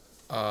Tour.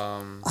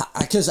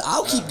 Because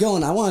I'll keep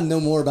going. I want to know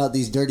more about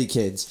these dirty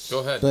kids. Go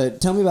ahead.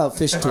 But tell me about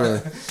Fish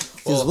Tour.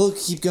 Because we'll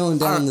keep going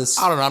down this.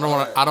 I don't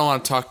know. I don't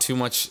want to talk too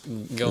much.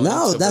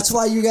 No, that's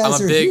why you guys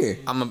are here.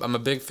 I'm a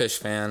big Fish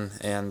fan,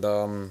 and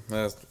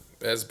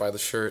as by the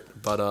shirt.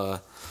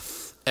 But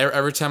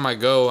every time I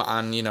go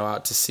on,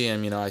 out to see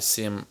him, I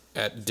see him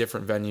at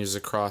different venues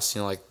across,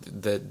 like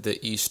the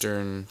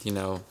eastern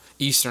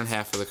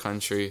half of the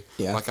country.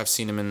 Yeah. Like, I've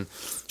seen him in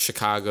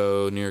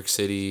Chicago, New York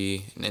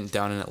City, and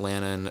down in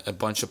Atlanta, and a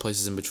bunch of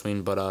places in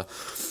between. But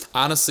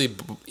honestly,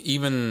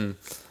 even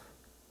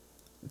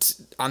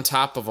on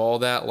top of all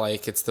that,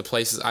 like, it's the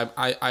places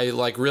I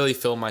like really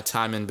fill my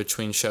time in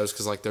between shows,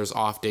 because like there's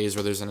off days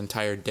where there's an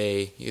entire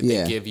day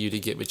they give you to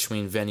get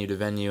between venue to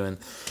venue, and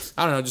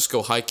I don't know, just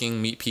go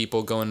hiking, meet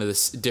people, go into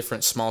this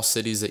different small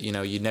cities that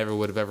you never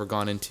would have ever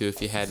gone into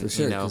if you hadn't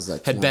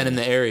had been in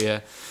the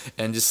area,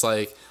 and just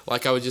like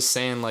I was just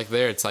saying, like,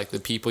 it's like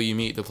the people you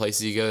meet, the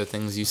places you go, the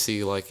things you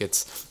see. Like,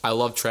 I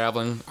love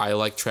traveling. I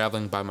like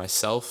traveling by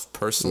myself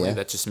personally. Yeah.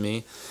 That's just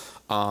me.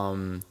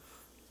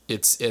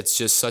 It's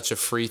just such a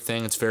free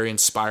thing. It's very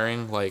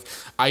inspiring. Like,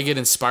 I get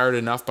inspired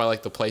enough by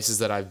like the places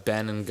that I've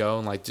been and go,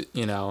 and like,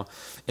 and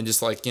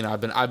just like,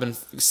 I've been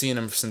seeing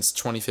them since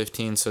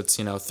 2015, so it's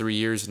 3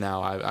 years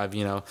now. I've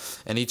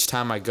and each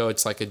time I go,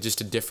 it's like just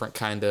a different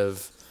kind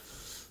of.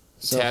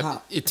 So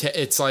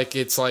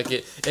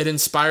it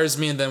inspires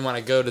me, and then when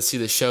I go to see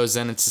the shows,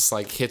 then it's just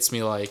like hits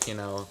me like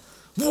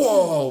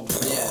whoa,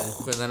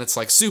 and then it's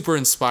like super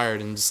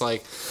inspired, and just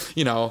like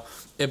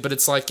but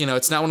it's like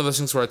it's not one of those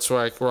things where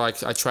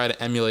I try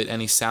to emulate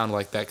any sound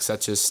like that, because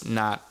that's just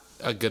not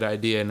a good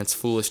idea, and it's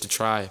foolish to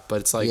try. But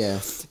it's like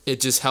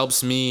it just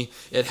helps me.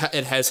 It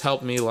has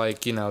helped me,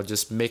 like,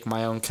 just make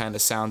my own kind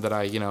of sound that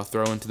I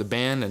throw into the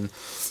band, and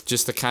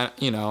just the kind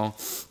of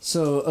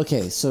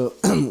So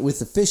with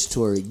the Fish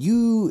Tour,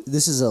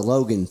 this is a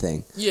Logan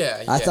thing.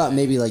 Yeah. I thought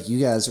maybe like you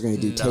guys were gonna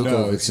do takeovers.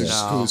 No, it's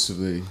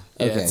exclusively.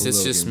 Yeah, okay.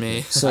 It's just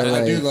me. So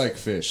I do like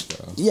Fish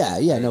though.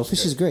 Yeah. No,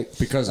 Fish is great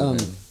because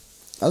of him.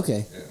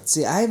 Okay. Yeah.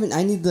 See, I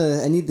need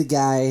the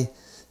guy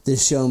to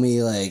show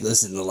me, like,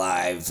 listen to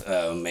live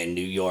in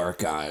New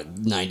York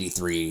on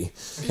 93.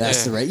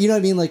 That's the right. You know what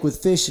I mean? Like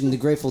with Fish and the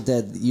Grateful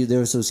Dead,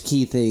 there's those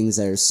key things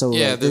that are so.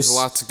 Yeah, there's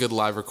lots of good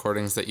live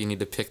recordings that you need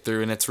to pick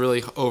through, and it's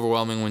really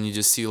overwhelming when you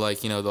just see like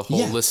the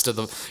whole list of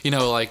the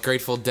like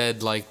Grateful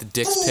Dead, like the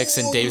Dick's picks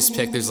and Dave's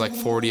pick. There's like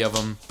 40 of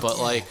them, but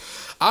like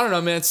I don't know,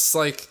 man. It's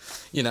like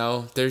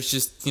there's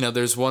just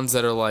there's ones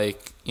that are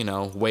like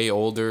way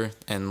older,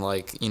 and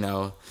like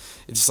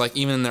it's just like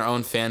even in their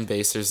own fan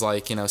base, there's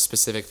like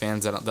specific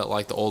fans that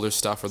like the older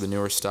stuff or the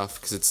newer stuff,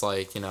 because it's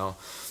like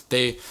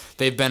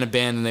they've been a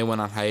band and they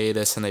went on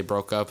hiatus and they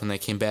broke up and they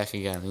came back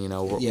again.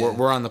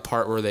 We're on the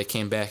part where they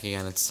came back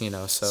again. It's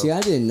so. See,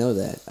 I didn't know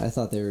that. I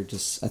thought they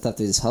just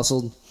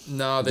hustled.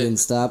 No, they didn't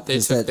stop. They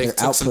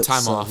took some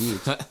time off.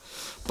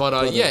 But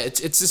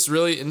it's just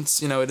really,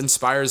 it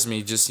inspires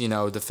me, just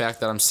the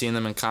fact that I'm seeing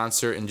them in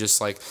concert, and just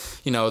like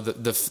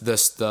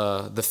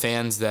the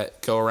fans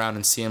that go around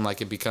and see them,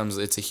 like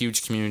it's a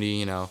huge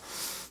community.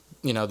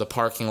 The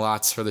parking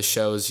lots for the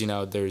shows.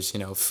 There's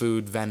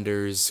food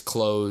vendors,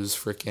 clothes,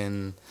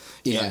 freaking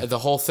the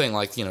whole thing,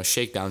 like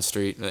Shakedown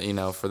Street.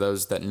 For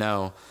those that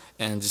know,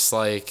 and just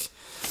like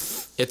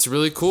it's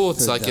really cool.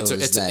 It's like it's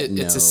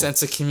a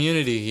sense of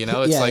community, you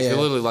know. It's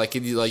literally like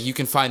you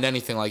can find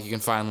anything. Like you can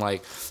find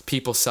like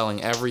people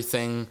selling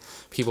everything,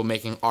 people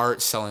making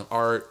art, selling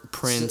art,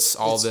 prints,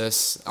 all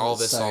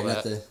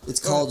that. It's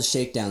called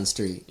Shakedown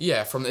Street.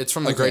 Yeah, it's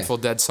from the Grateful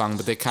Dead song,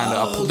 but they kind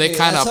of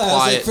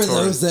apply it for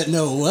those that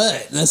know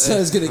what. That's what I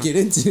was gonna get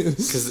into.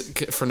 Because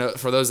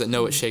for those that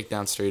know what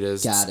Shakedown Street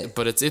is, got it.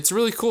 But it's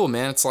really cool,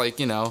 man. It's like,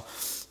 you know,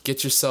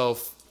 get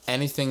yourself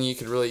anything you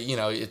could really, you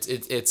know,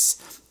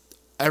 it's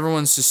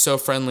everyone's just so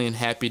friendly and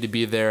happy to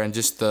be there, and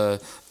just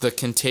the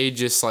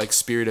contagious like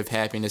spirit of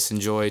happiness and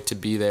joy to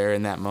be there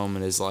in that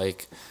moment is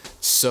like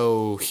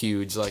so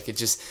huge. Like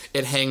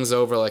it hangs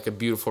over like a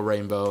beautiful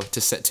rainbow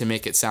to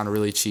make it sound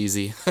really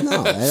cheesy.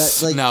 No,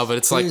 but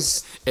it's like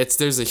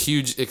there's a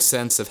huge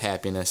sense of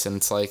happiness, and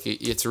it's like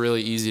it's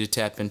really easy to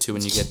tap into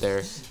when you get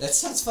there. That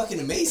sounds fucking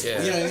amazing.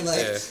 Yeah, you know what I mean?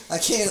 Like I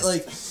can't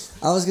like.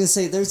 I was gonna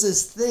say there's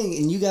this thing,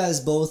 and you guys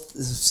both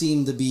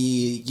seem to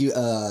be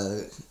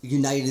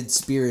united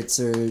spirits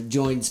or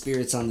joined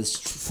spirits on this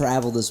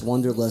travel, this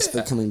wanderlust,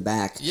 but coming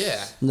back.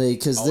 Yeah. Like,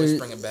 because always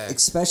bring it back.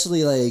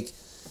 Especially like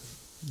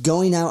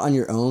going out on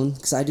your own.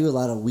 Because I do a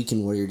lot of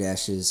weekend warrior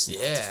dashes.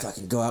 Yeah. To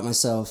fucking go out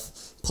myself,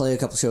 play a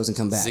couple shows, and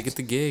come back. Zig at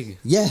the gig.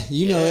 Yeah,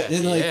 you know it.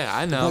 And like,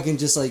 I know. Fucking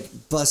just like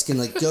busking,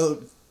 like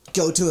go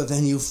to a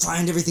venue,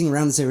 find everything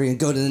around this area, and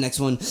go to the next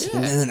one,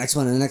 and then the next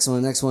one, and the next one,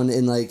 and the next one,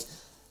 and like.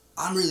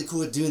 I'm really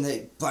cool at doing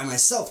that by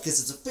myself because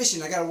it's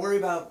efficient. I got to worry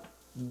about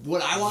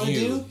what I want to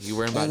do. You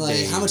worry about and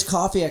like how much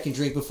coffee I can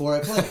drink before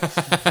I play.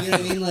 You know what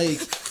I mean? Like,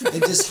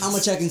 and just how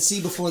much I can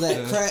see before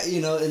that crack.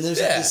 You know, and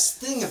there's like this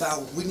thing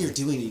about when you're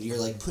doing it, you're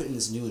like put in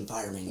this new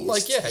environment. You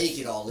just take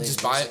it all in.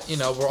 Just buy it. You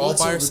know, we're all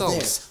by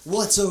ourselves.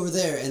 What's over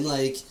there? And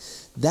like.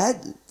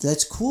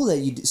 That's cool that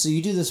you do. So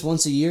you do this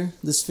once a year,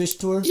 this fish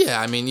tour?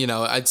 Yeah, I mean, you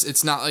know,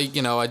 it's not like,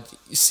 you know, I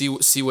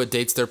see what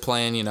dates they're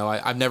playing. You know,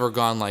 I've never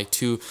gone like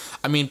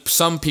I mean,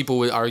 some people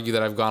would argue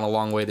that I've gone a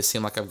long way to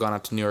seem like I've gone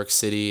out to New York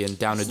City and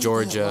down to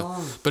Georgia,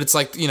 but it's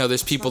like, you know,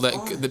 there's people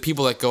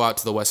that go out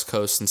to the West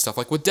Coast and stuff,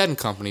 like with Dead and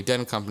Company.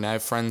 I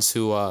have friends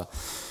who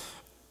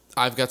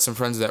I've got some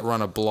friends that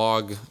run a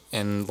blog,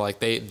 and like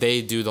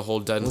they do the whole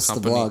Dead and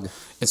Company. What's the blog?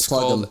 It's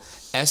called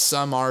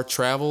SMR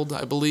Traveled,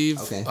 I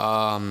believe. Okay.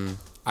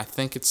 I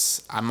think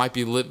I might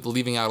be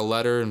leaving out a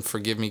letter, and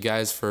forgive me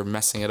guys for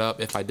messing it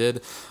up if I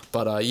did,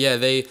 but yeah,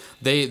 they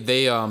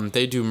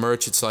do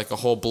merch. It's like a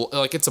whole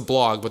like it's a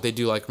blog, but they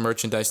do like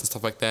merchandise and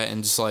stuff like that,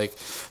 and just like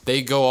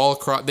they go all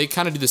across. They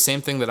kind of do the same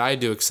thing that I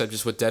do, except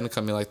just with Dead and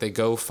Company. Like they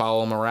go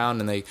follow them around,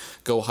 and they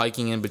go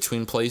hiking in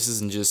between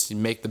places, and just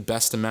make the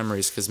best of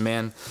memories. Because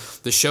man,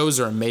 the shows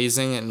are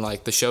amazing, and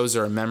like the shows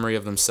are a memory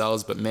of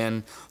themselves. But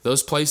man,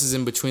 those places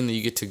in between that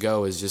you get to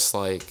go is just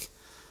like.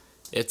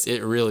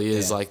 It really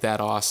is like that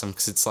awesome,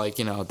 because it's like,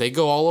 you know, they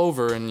go all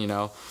over, and you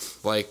know,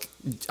 like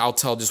I'll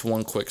tell just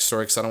one quick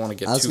story because I don't want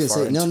to get too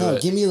far into it. No,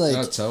 give me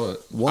like tell it.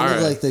 One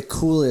of like the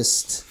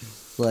coolest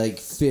like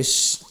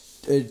fish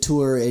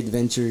tour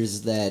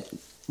adventures that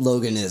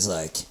Logan is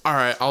like. All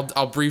right,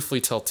 I'll briefly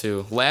tell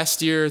two.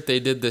 Last year they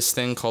did this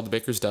thing called the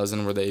Baker's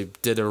Dozen, where they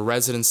did a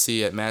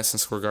residency at Madison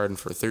Square Garden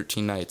for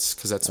 13 nights,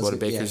 because that's what a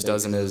Baker's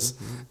Dozen is,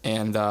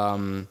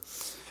 and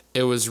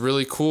it was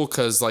really cool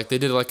because like they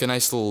did like a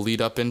nice little lead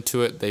up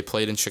into it. They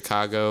played in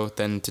Chicago,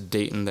 then to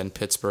Dayton, then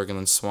Pittsburgh, and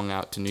then swung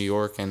out to New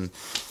York. And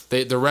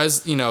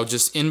you know,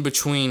 just in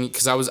between,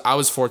 because I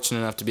was fortunate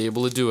enough to be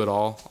able to do it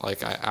all.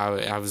 Like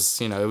I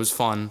was, you know, it was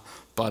fun.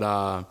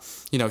 But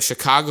you know,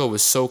 Chicago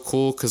was so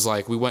cool because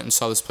like we went and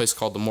saw this place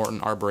called the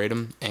Morton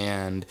Arboretum,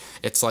 and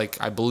it's like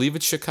I believe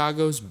it's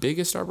Chicago's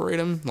biggest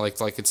arboretum.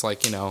 Like it's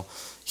like, you know,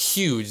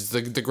 huge.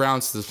 The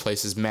grounds to this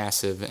place is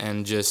massive,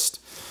 and just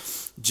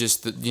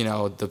the, you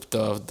know,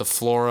 the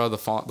flora, the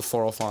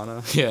floral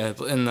fauna, yeah,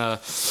 and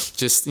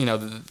just, you know,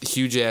 the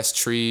huge ass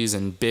trees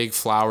and big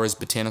flowers,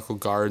 botanical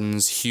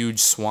gardens, huge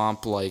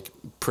swamp, like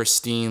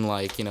pristine,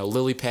 like, you know,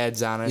 lily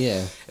pads on it.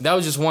 Yeah, and that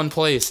was just one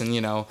place. And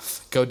you know,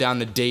 go down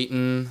to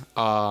Dayton.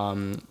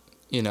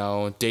 You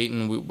know,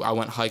 Dayton. I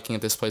went hiking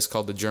at this place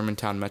called the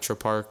Germantown Metro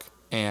Park,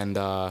 and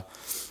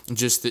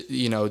just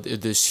you know,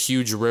 this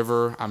huge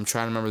river. I'm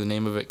trying to remember the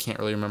name of it. Can't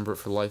really remember it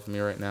for the life of me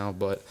right now,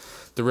 but.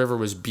 The river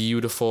was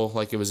beautiful,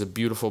 like it was a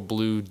beautiful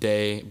blue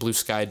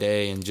sky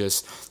day, and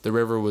just the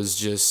river was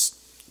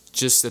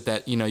just at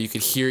that, you know, you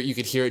could hear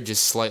it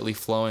just slightly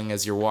flowing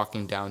as you're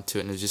walking down to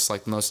it, and it was just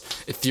like the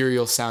most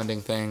ethereal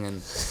sounding thing.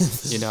 And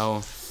you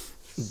know,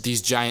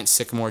 these giant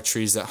sycamore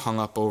trees that hung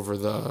up over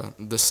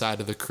the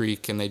side of the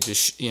creek, and they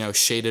just, you know,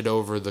 shaded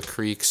over the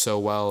creek so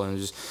well, and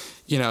it was just,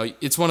 you know,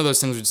 it's one of those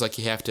things where it's like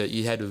you had to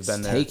have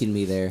been there. Taking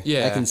me there.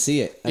 Yeah. I can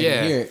see it. I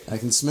can hear it. I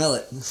can smell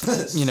it.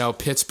 You know,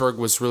 Pittsburgh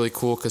was really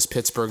cool because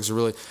Pittsburgh's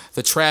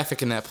the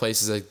traffic in that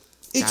place is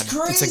It's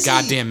crazy. It's a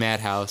goddamn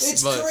madhouse.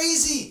 It's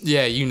crazy.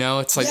 Yeah,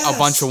 it's like a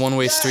bunch of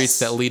one-way streets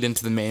that lead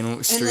into the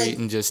main street,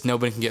 and just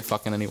nobody can get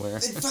fucking anywhere.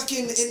 And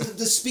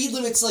the speed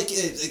limit's like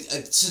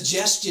a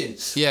suggestion.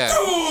 Yeah.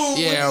 Boom!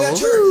 Yeah.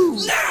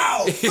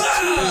 Now. Like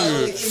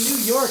in New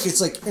York,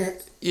 it's like.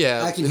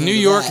 Yeah, New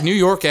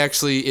York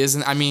actually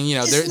isn't. I mean,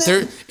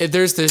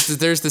 there's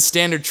the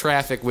standard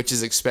traffic which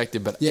is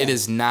expected, but it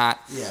is not.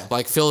 Yeah.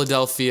 Like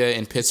Philadelphia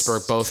and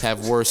Pittsburgh both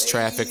have worse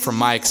traffic from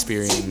my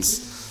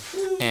experience.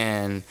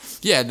 And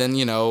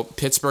then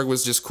Pittsburgh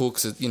was just cool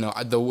because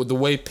the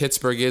way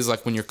Pittsburgh is,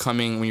 like when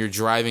you're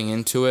driving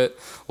into it,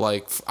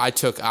 like I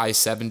took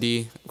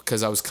I-70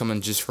 because I was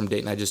coming just from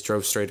Dayton. I just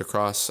drove straight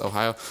across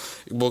Ohio.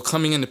 Well,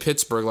 coming into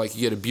Pittsburgh, like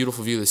you get a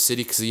beautiful view of the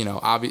city because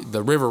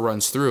the river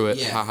runs through it.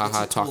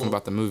 Yeah, talking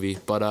about the movie,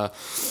 but a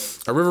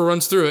river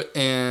runs through it,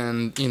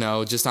 and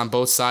just on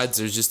both sides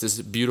there's just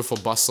this beautiful,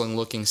 bustling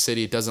looking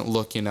city. It doesn't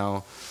look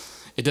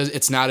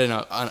It's not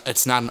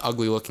an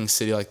ugly looking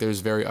city. Like there's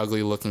very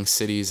ugly looking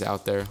cities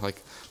out there.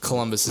 Like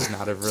Columbus is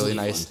not a really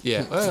nice.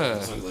 Yeah.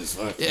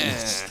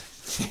 Yeah.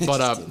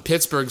 But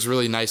Pittsburgh's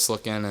really nice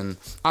looking, and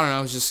I don't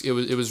know.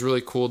 It was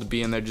really cool to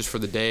be in there just for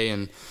the day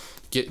and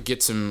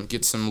get some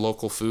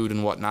local food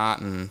and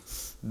whatnot, and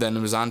then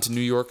it was on to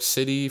New York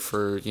City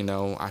for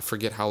I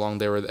forget how long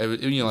they were.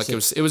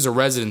 It was a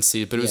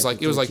residency, but it was like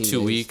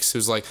 2 weeks. It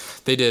was like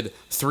they did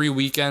 3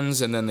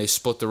 weekends and then they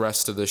split the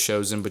rest of the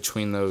shows in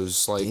between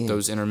those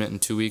those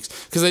intermittent 2 weeks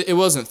because it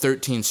wasn't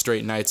 13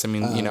 straight nights. I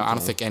mean I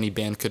don't think any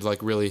band could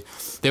really.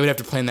 They would have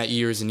to plan that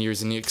years and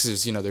years and years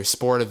because there's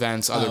sport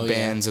events, other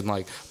bands, and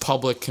like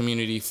public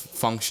community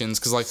functions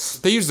because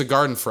they use the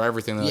Garden for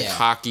everything. Like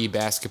hockey,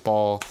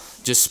 basketball,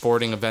 just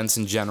sporting events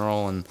in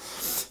general and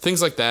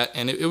things like that.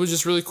 And it was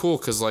just really cool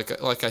because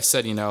like I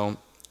said,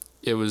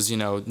 it was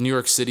New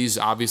York City's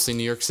obviously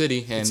New York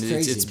City, and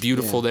it's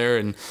beautiful there,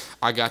 and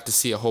I got to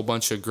see a whole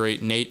bunch of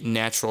great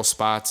natural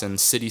spots and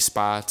city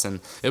spots,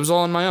 and it was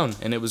all on my own,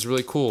 and it was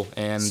really cool.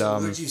 And so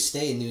where'd you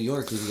stay in New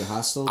York? Did you get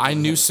hostel? I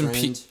knew some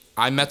people.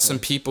 I met some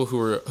people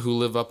who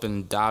live up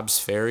in Dobbs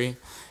Ferry.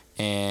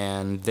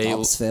 And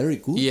Dobbs Ferry,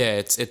 cool. Yeah,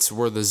 it's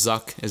where the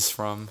Zuck is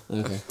from.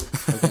 Okay.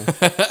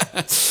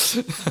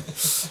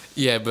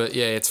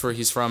 It's where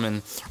he's from,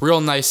 and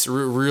real nice,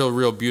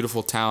 real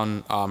beautiful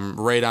town,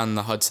 right on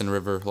the Hudson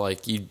River.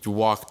 Like you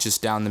walk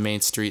just down the main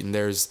street, and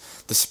there's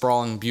the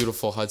sprawling,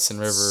 beautiful Hudson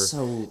River.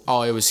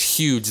 It was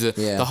huge.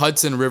 The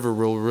Hudson River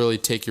will really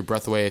take your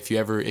breath away if you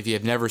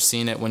have never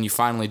seen it. When you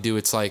finally do,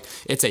 it's a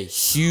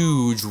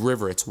huge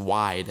river. It's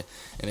wide,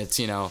 and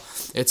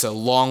it's a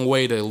long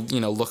way to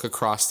look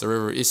across the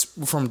river. It's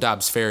from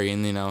Dobbs Ferry,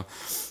 and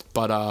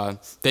but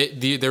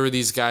there were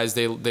these guys.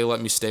 They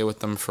let me stay with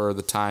them for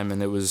the time,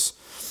 and it was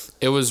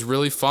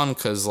really fun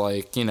because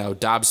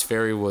Dobbs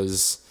Ferry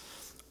was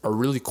a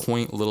really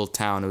quaint little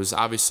town. It was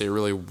obviously a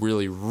really,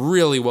 really,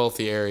 really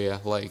wealthy area,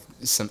 like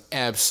some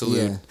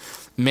absolute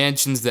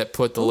mansions that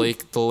put the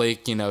lake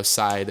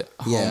side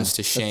homes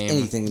to shame.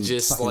 Anything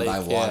just fucking by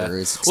water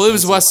is expensive. Well, it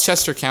was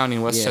Westchester County,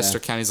 and Westchester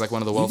County is like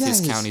one of the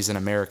wealthiest counties in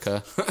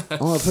America. I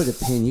want to put a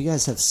pin. You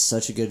guys have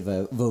such a good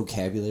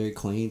vocabulary,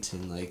 quaint,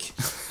 and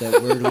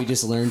that word we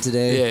just learned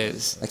today. Yeah,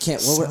 I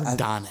can't.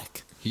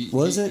 Sardonic. He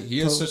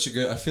has such a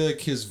good. I feel like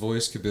his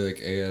voice could be like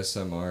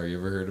ASMR. You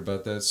ever heard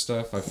about that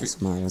stuff? I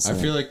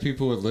feel like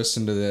people would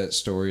listen to that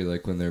story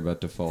when they're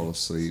about to fall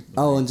asleep.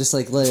 Oh, and just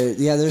there's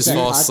that.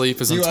 Fall asleep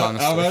is I'm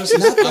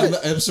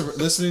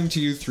listening to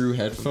you through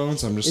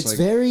headphones. I'm just it's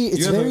very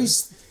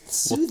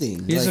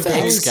soothing. He's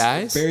thanks,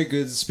 guys. Very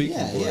good speaking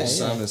voice,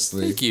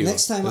 honestly. Thank you.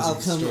 Next time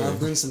I'll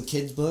bring some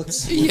kids'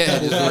 books.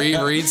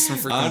 read some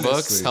freaking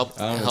books.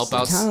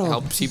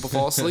 Help people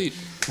fall asleep.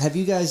 Have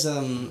you guys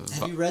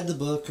have you read the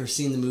book or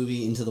seen the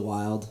movie Into the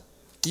Wild?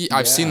 Yeah,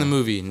 I've seen the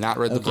movie, not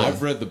read the book.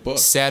 I've read the book.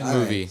 Sad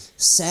movie. Right.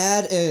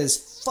 Sad as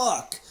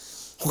fuck.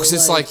 Because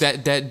it's like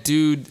that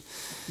dude.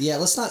 Yeah,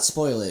 let's not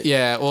spoil it.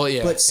 Yeah, well,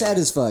 yeah. But sad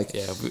as fuck.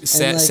 Yeah,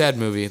 sad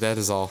movie. That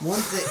is all.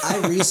 One thing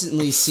I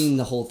recently seen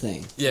the whole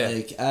thing.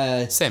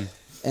 Yeah. Same.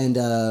 And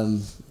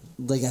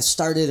I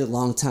started a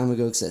long time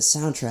ago because that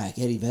soundtrack,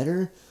 Eddie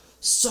Vedder,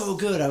 so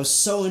good. I was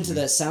so into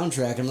that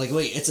soundtrack. I'm like,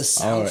 wait, it's a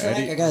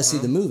soundtrack? I gotta see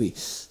the movie.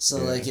 So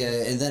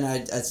and then I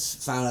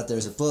found out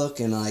there's a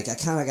book, and I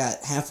kind of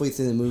got halfway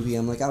through the movie.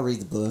 I'm like, I'll read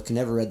the book.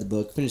 Never read the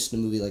book. Finished the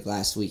movie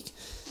last week.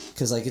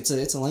 Because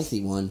it's a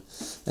lengthy one,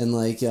 and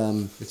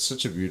it's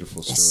such a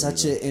beautiful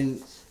story.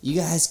 And you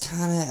guys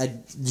kind of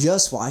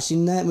just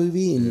watching that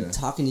movie and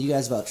talking to you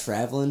guys about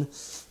traveling.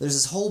 There's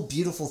this whole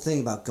beautiful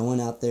thing about going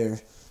out there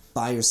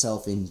by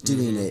yourself and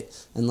doing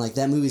it, and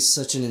that movie's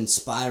such an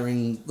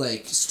inspiring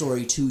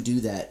story to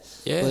do that.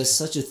 Yeah, but it's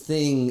such a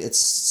thing. It's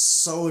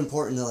so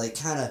important to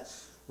kind of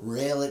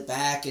rail it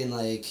back and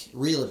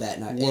reel it back,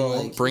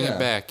 bring it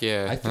back.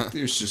 Yeah, I think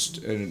there's just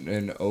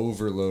an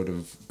overload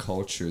of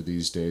culture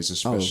these days,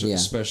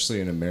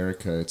 especially in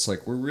America. It's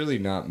we're really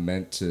not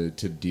meant to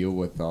deal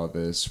with all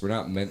this. We're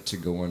not meant to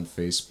go on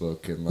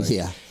Facebook and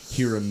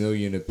hear a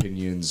million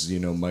opinions,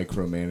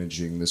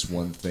 micromanaging this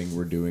one thing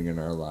we're doing in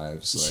our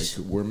lives.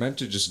 We're meant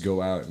to just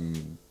go out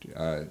and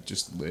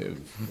just live.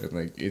 And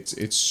like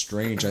it's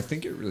strange. I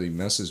think it really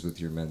messes with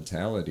your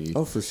mentality.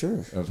 Oh, for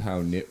sure. Of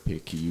how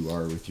nitpicky you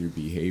are with your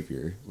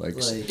behavior. Like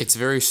it's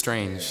very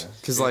strange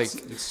because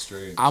it's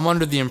strange. I'm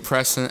under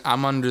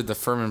the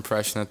firm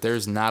impression that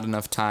there's not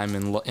enough time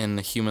in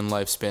the human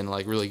lifespan to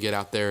like really get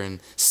out there and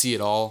see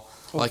it all.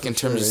 Like in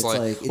terms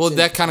of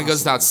that kind of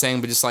goes without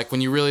saying, but just like when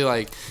you really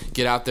like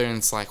get out there and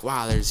it's like,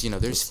 wow,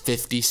 there's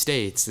 50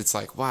 states. It's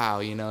like, wow,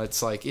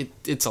 it's like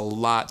it's a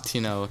lot,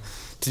 to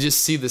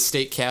just see the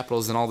state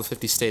capitals in all the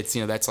 50 states.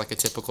 That's like a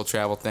typical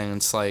travel thing.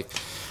 It's like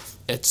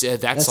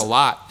that's a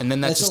lot, and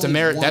then that's just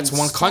America. That's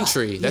one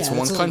country. That's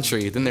one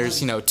country. Then there's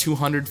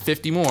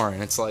 250 more,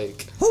 and it's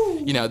like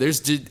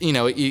there's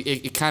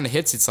it kind of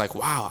hits. It's like,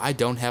 wow, I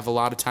don't have a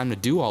lot of time to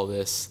do all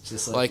this.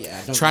 Just like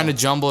trying to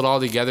jumble it all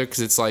together because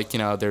it's like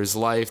there's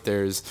life,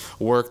 there's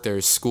work,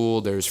 there's school,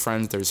 there's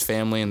friends, there's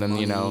family, and then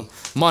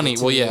money.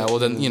 Well, yeah. Well,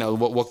 then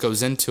what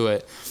goes into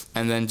it,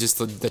 and then just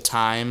the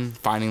time,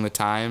 finding the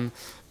time.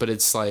 But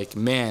it's like,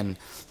 man.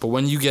 But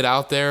when you get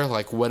out there,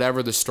 like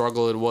whatever the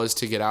struggle it was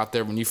to get out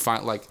there, when you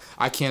find like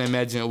I can't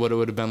imagine what it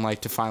would have been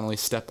like to finally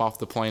step off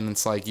the plane and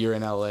it's like you're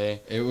in LA.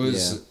 It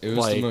was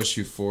like, the most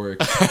euphoric.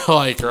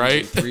 Like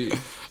right? I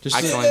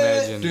can't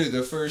imagine. Dude,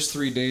 the first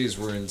 3 days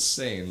were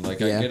insane.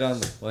 Like I get on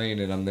the plane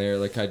and I'm there.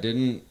 Like I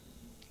didn't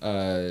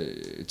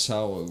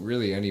tell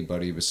really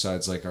anybody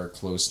besides like our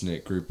close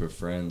knit group of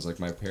friends. Like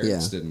my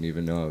parents didn't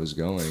even know I was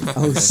going.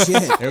 Oh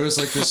shit! It was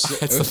like this.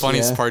 That's the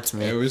funniest part to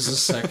me. It was the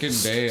second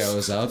day I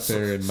was out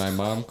there, and my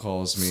mom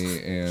calls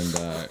me, and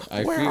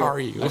Where are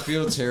you? I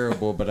feel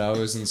terrible, but I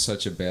was in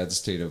such a bad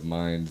state of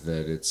mind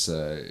that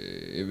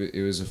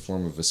it was a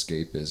form of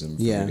escapism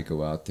for me to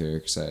go out there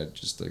because I had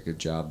just like a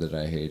job that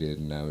I hated,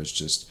 and I was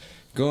just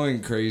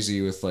going crazy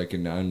with like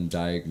an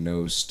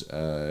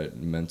undiagnosed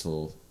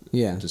mental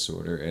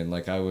disorder, and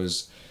like I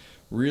was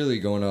really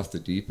going off the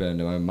deep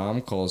end. And my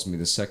mom calls me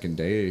the second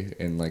day,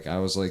 and like I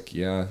was like,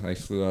 yeah, I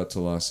flew out to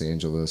Los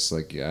Angeles.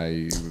 Like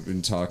I've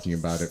been talking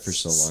about it for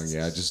so long.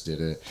 Yeah, I just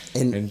did it.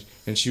 And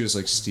she was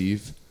like,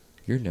 Steve,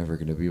 you're never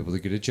gonna be able to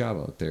get a job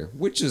out there,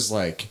 which is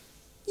like.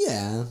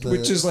 Yeah.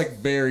 Which is like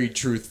very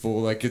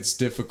truthful. Like it's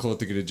difficult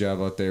to get a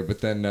job out there,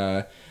 but then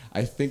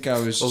I think I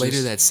was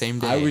later that same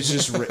day. I was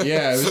just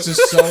it was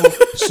just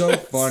so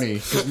funny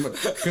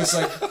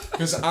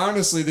because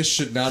honestly this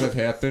should not have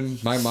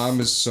happened. My mom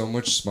is so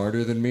much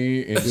smarter than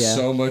me and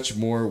so much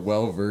more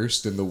well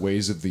versed in the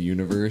ways of the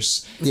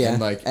universe. Yeah,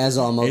 and like as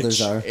all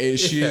mothers are.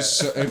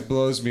 It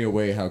blows me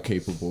away how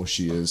capable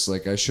she is.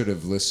 Like I should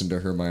have listened to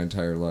her my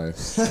entire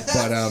life. But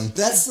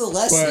that's the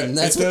lesson.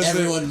 That's what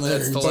everyone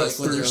learns. But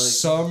for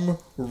some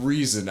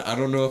reason, I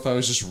don't know if I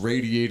was just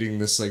radiating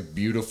this like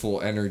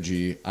beautiful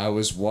energy. I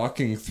was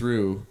walking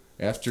through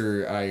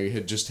after I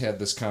had just had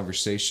this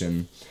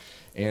conversation,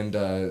 and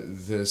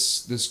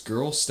this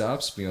girl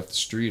stops me off the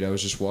street. I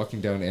was just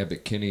walking down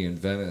Abbot Kinney in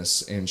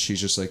Venice, and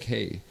she's just like,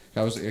 "Hey."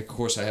 Of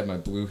course, I had my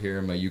blue hair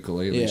and my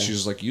ukulele. Yeah. She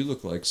was like, "You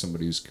look like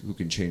somebody who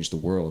can change the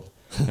world."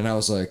 And I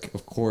was like,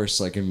 of course,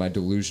 like in my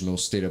delusional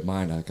state of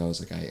mind, I was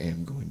like, I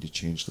am going to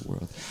change the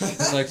world.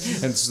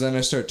 And so then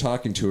I started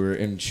talking to her,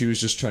 and she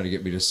was just trying to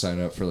get me to sign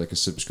up for like a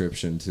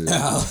subscription to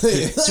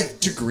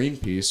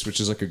Greenpeace, which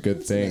is like a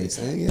good thing.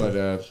 Amazing,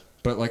 yeah.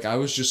 But like I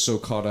was just so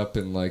caught up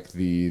in like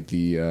the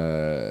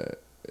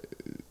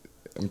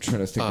I'm trying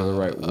to think of the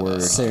right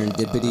word.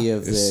 Serendipity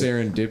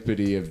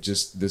of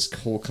just this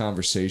whole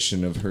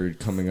conversation of her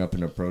coming up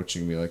and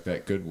approaching me, like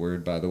that good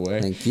word, by the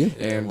way. Thank you.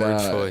 And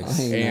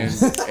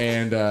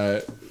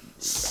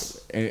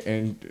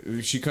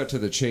and she cut to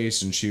the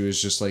chase, and she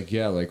was just like,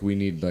 yeah, like we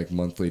need like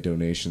monthly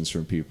donations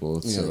from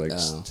people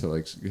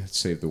to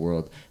save the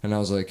world. And I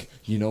was like,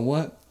 you know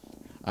what?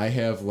 I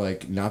have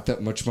like not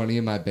that much money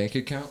in my bank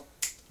account.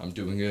 I'm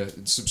doing a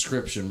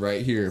subscription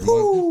right here,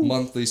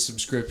 monthly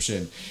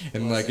subscription,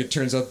 and like it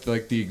turns out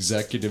like the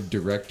executive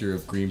director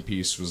of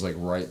Greenpeace was like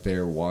right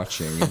there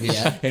watching,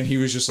 and he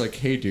was just like,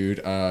 "Hey,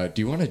 dude, do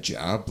you want a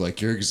job? Like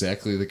you're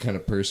exactly the kind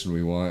of person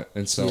we want."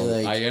 And so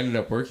like, I ended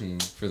up working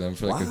for them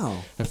for like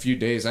a few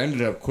days. I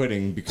ended up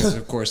quitting because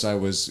of course I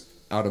was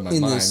out of my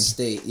mind. This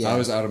state, yeah. I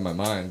was out of my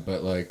mind,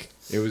 but like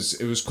it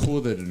was cool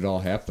that it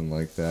all happened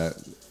like that.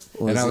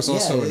 And I was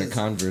also in a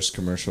Converse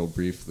commercial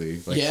briefly.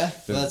 Like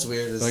that's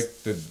weird. Like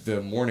the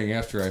morning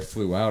after I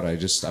flew out, I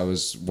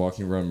was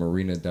walking around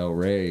Marina Del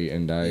Rey,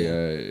 and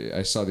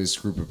I saw this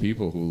group of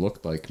people who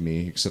looked like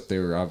me, except they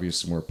were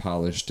obviously more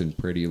polished and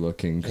pretty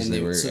looking because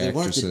they were actresses. They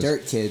weren't the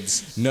dirt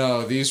kids.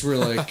 No, these were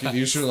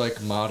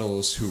like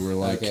models who were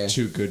like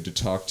too good to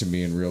talk to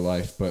me in real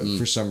life, but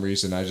for some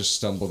reason I just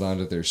stumbled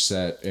onto their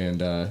set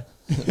and.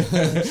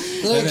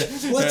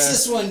 What's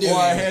this one doing?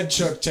 Well, I had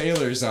Chuck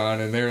Taylor's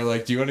on, and they were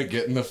like, "Do you want to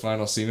get in the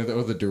final scene of that?"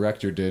 Well, the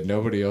director did.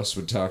 Nobody else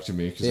would talk to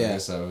me because I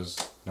guess I was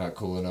not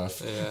cool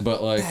enough. Yeah.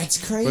 But like, that's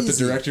crazy. But the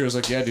director was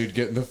like, "Yeah, dude,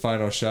 get in the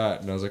final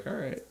shot," and I was like, "All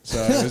right."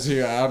 So I was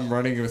here. I'm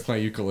running with my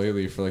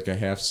ukulele for like a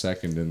half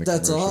second in the.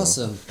 That's commercial.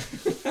 awesome.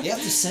 You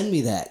have to send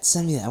me that.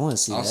 Send me that. I want to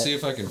see that. I'll see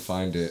if I can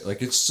find it.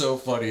 Like, it's so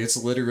funny. It's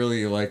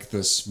literally like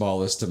the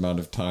smallest amount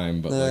of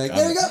time, but like,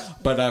 there we go.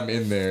 But I'm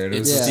in there. And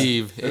It's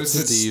Steve. It's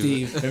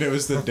Steve. And it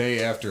was the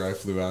day after I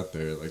flew out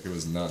there. Like, it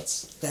was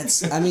nuts.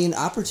 I mean,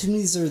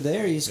 opportunities are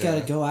there. You just got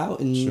to go out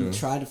and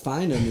try to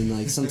find them. And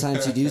like,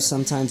 sometimes you do,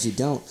 sometimes you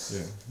don't.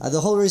 Yeah.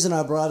 The whole reason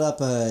I brought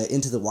up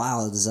Into the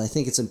Wild is I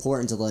think it's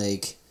important to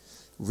like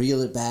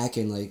reel it back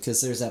and like,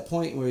 because there's that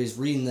point where he's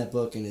reading that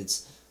book and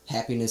it's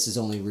happiness is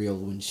only real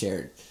when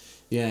shared.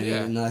 Yeah,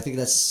 and I think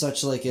that's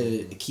such like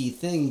a key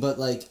thing. But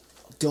like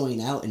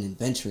going out and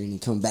adventuring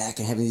and coming back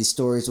and having these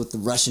stories with the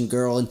Russian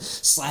girl and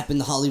slapping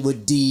the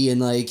Hollywood D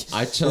and like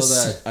I tell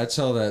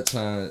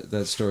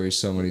that story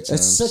so many times.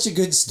 It's such a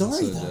good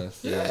story though.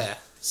 Yeah.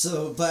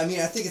 So, but I mean,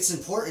 I think it's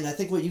important. I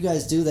think what you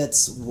guys do,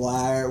 that's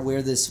where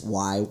and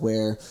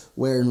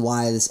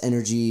why this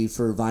energy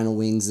for Vinyl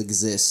Wings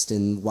exists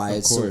and why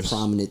it's so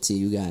prominent to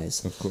you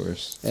guys. Of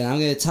course. And I'm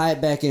going to tie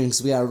it back in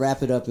because we got to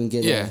wrap it up and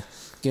get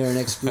our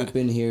next group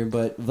in here.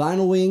 But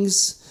Vinyl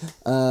Wings,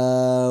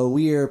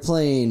 we are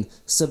playing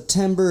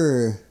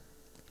September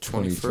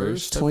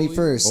 21st.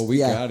 21st. Oh, we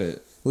got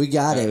it. We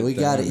got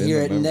it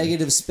here at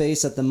Negative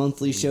Space at the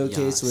monthly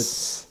showcase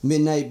with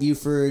Midnight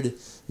Buford,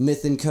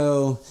 Myth &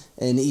 Co.,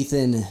 and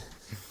Ethan.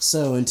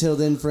 So until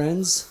then,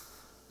 friends,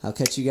 I'll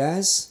catch you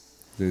guys.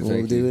 Dude,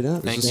 we'll do it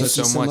up. Thank you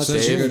so much,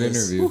 Dave. Such a good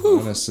interview,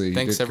 honestly.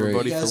 Thanks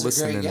everybody for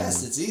listening.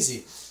 It's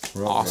easy.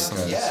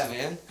 Awesome. Yeah,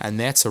 man. And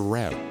that's a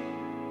wrap.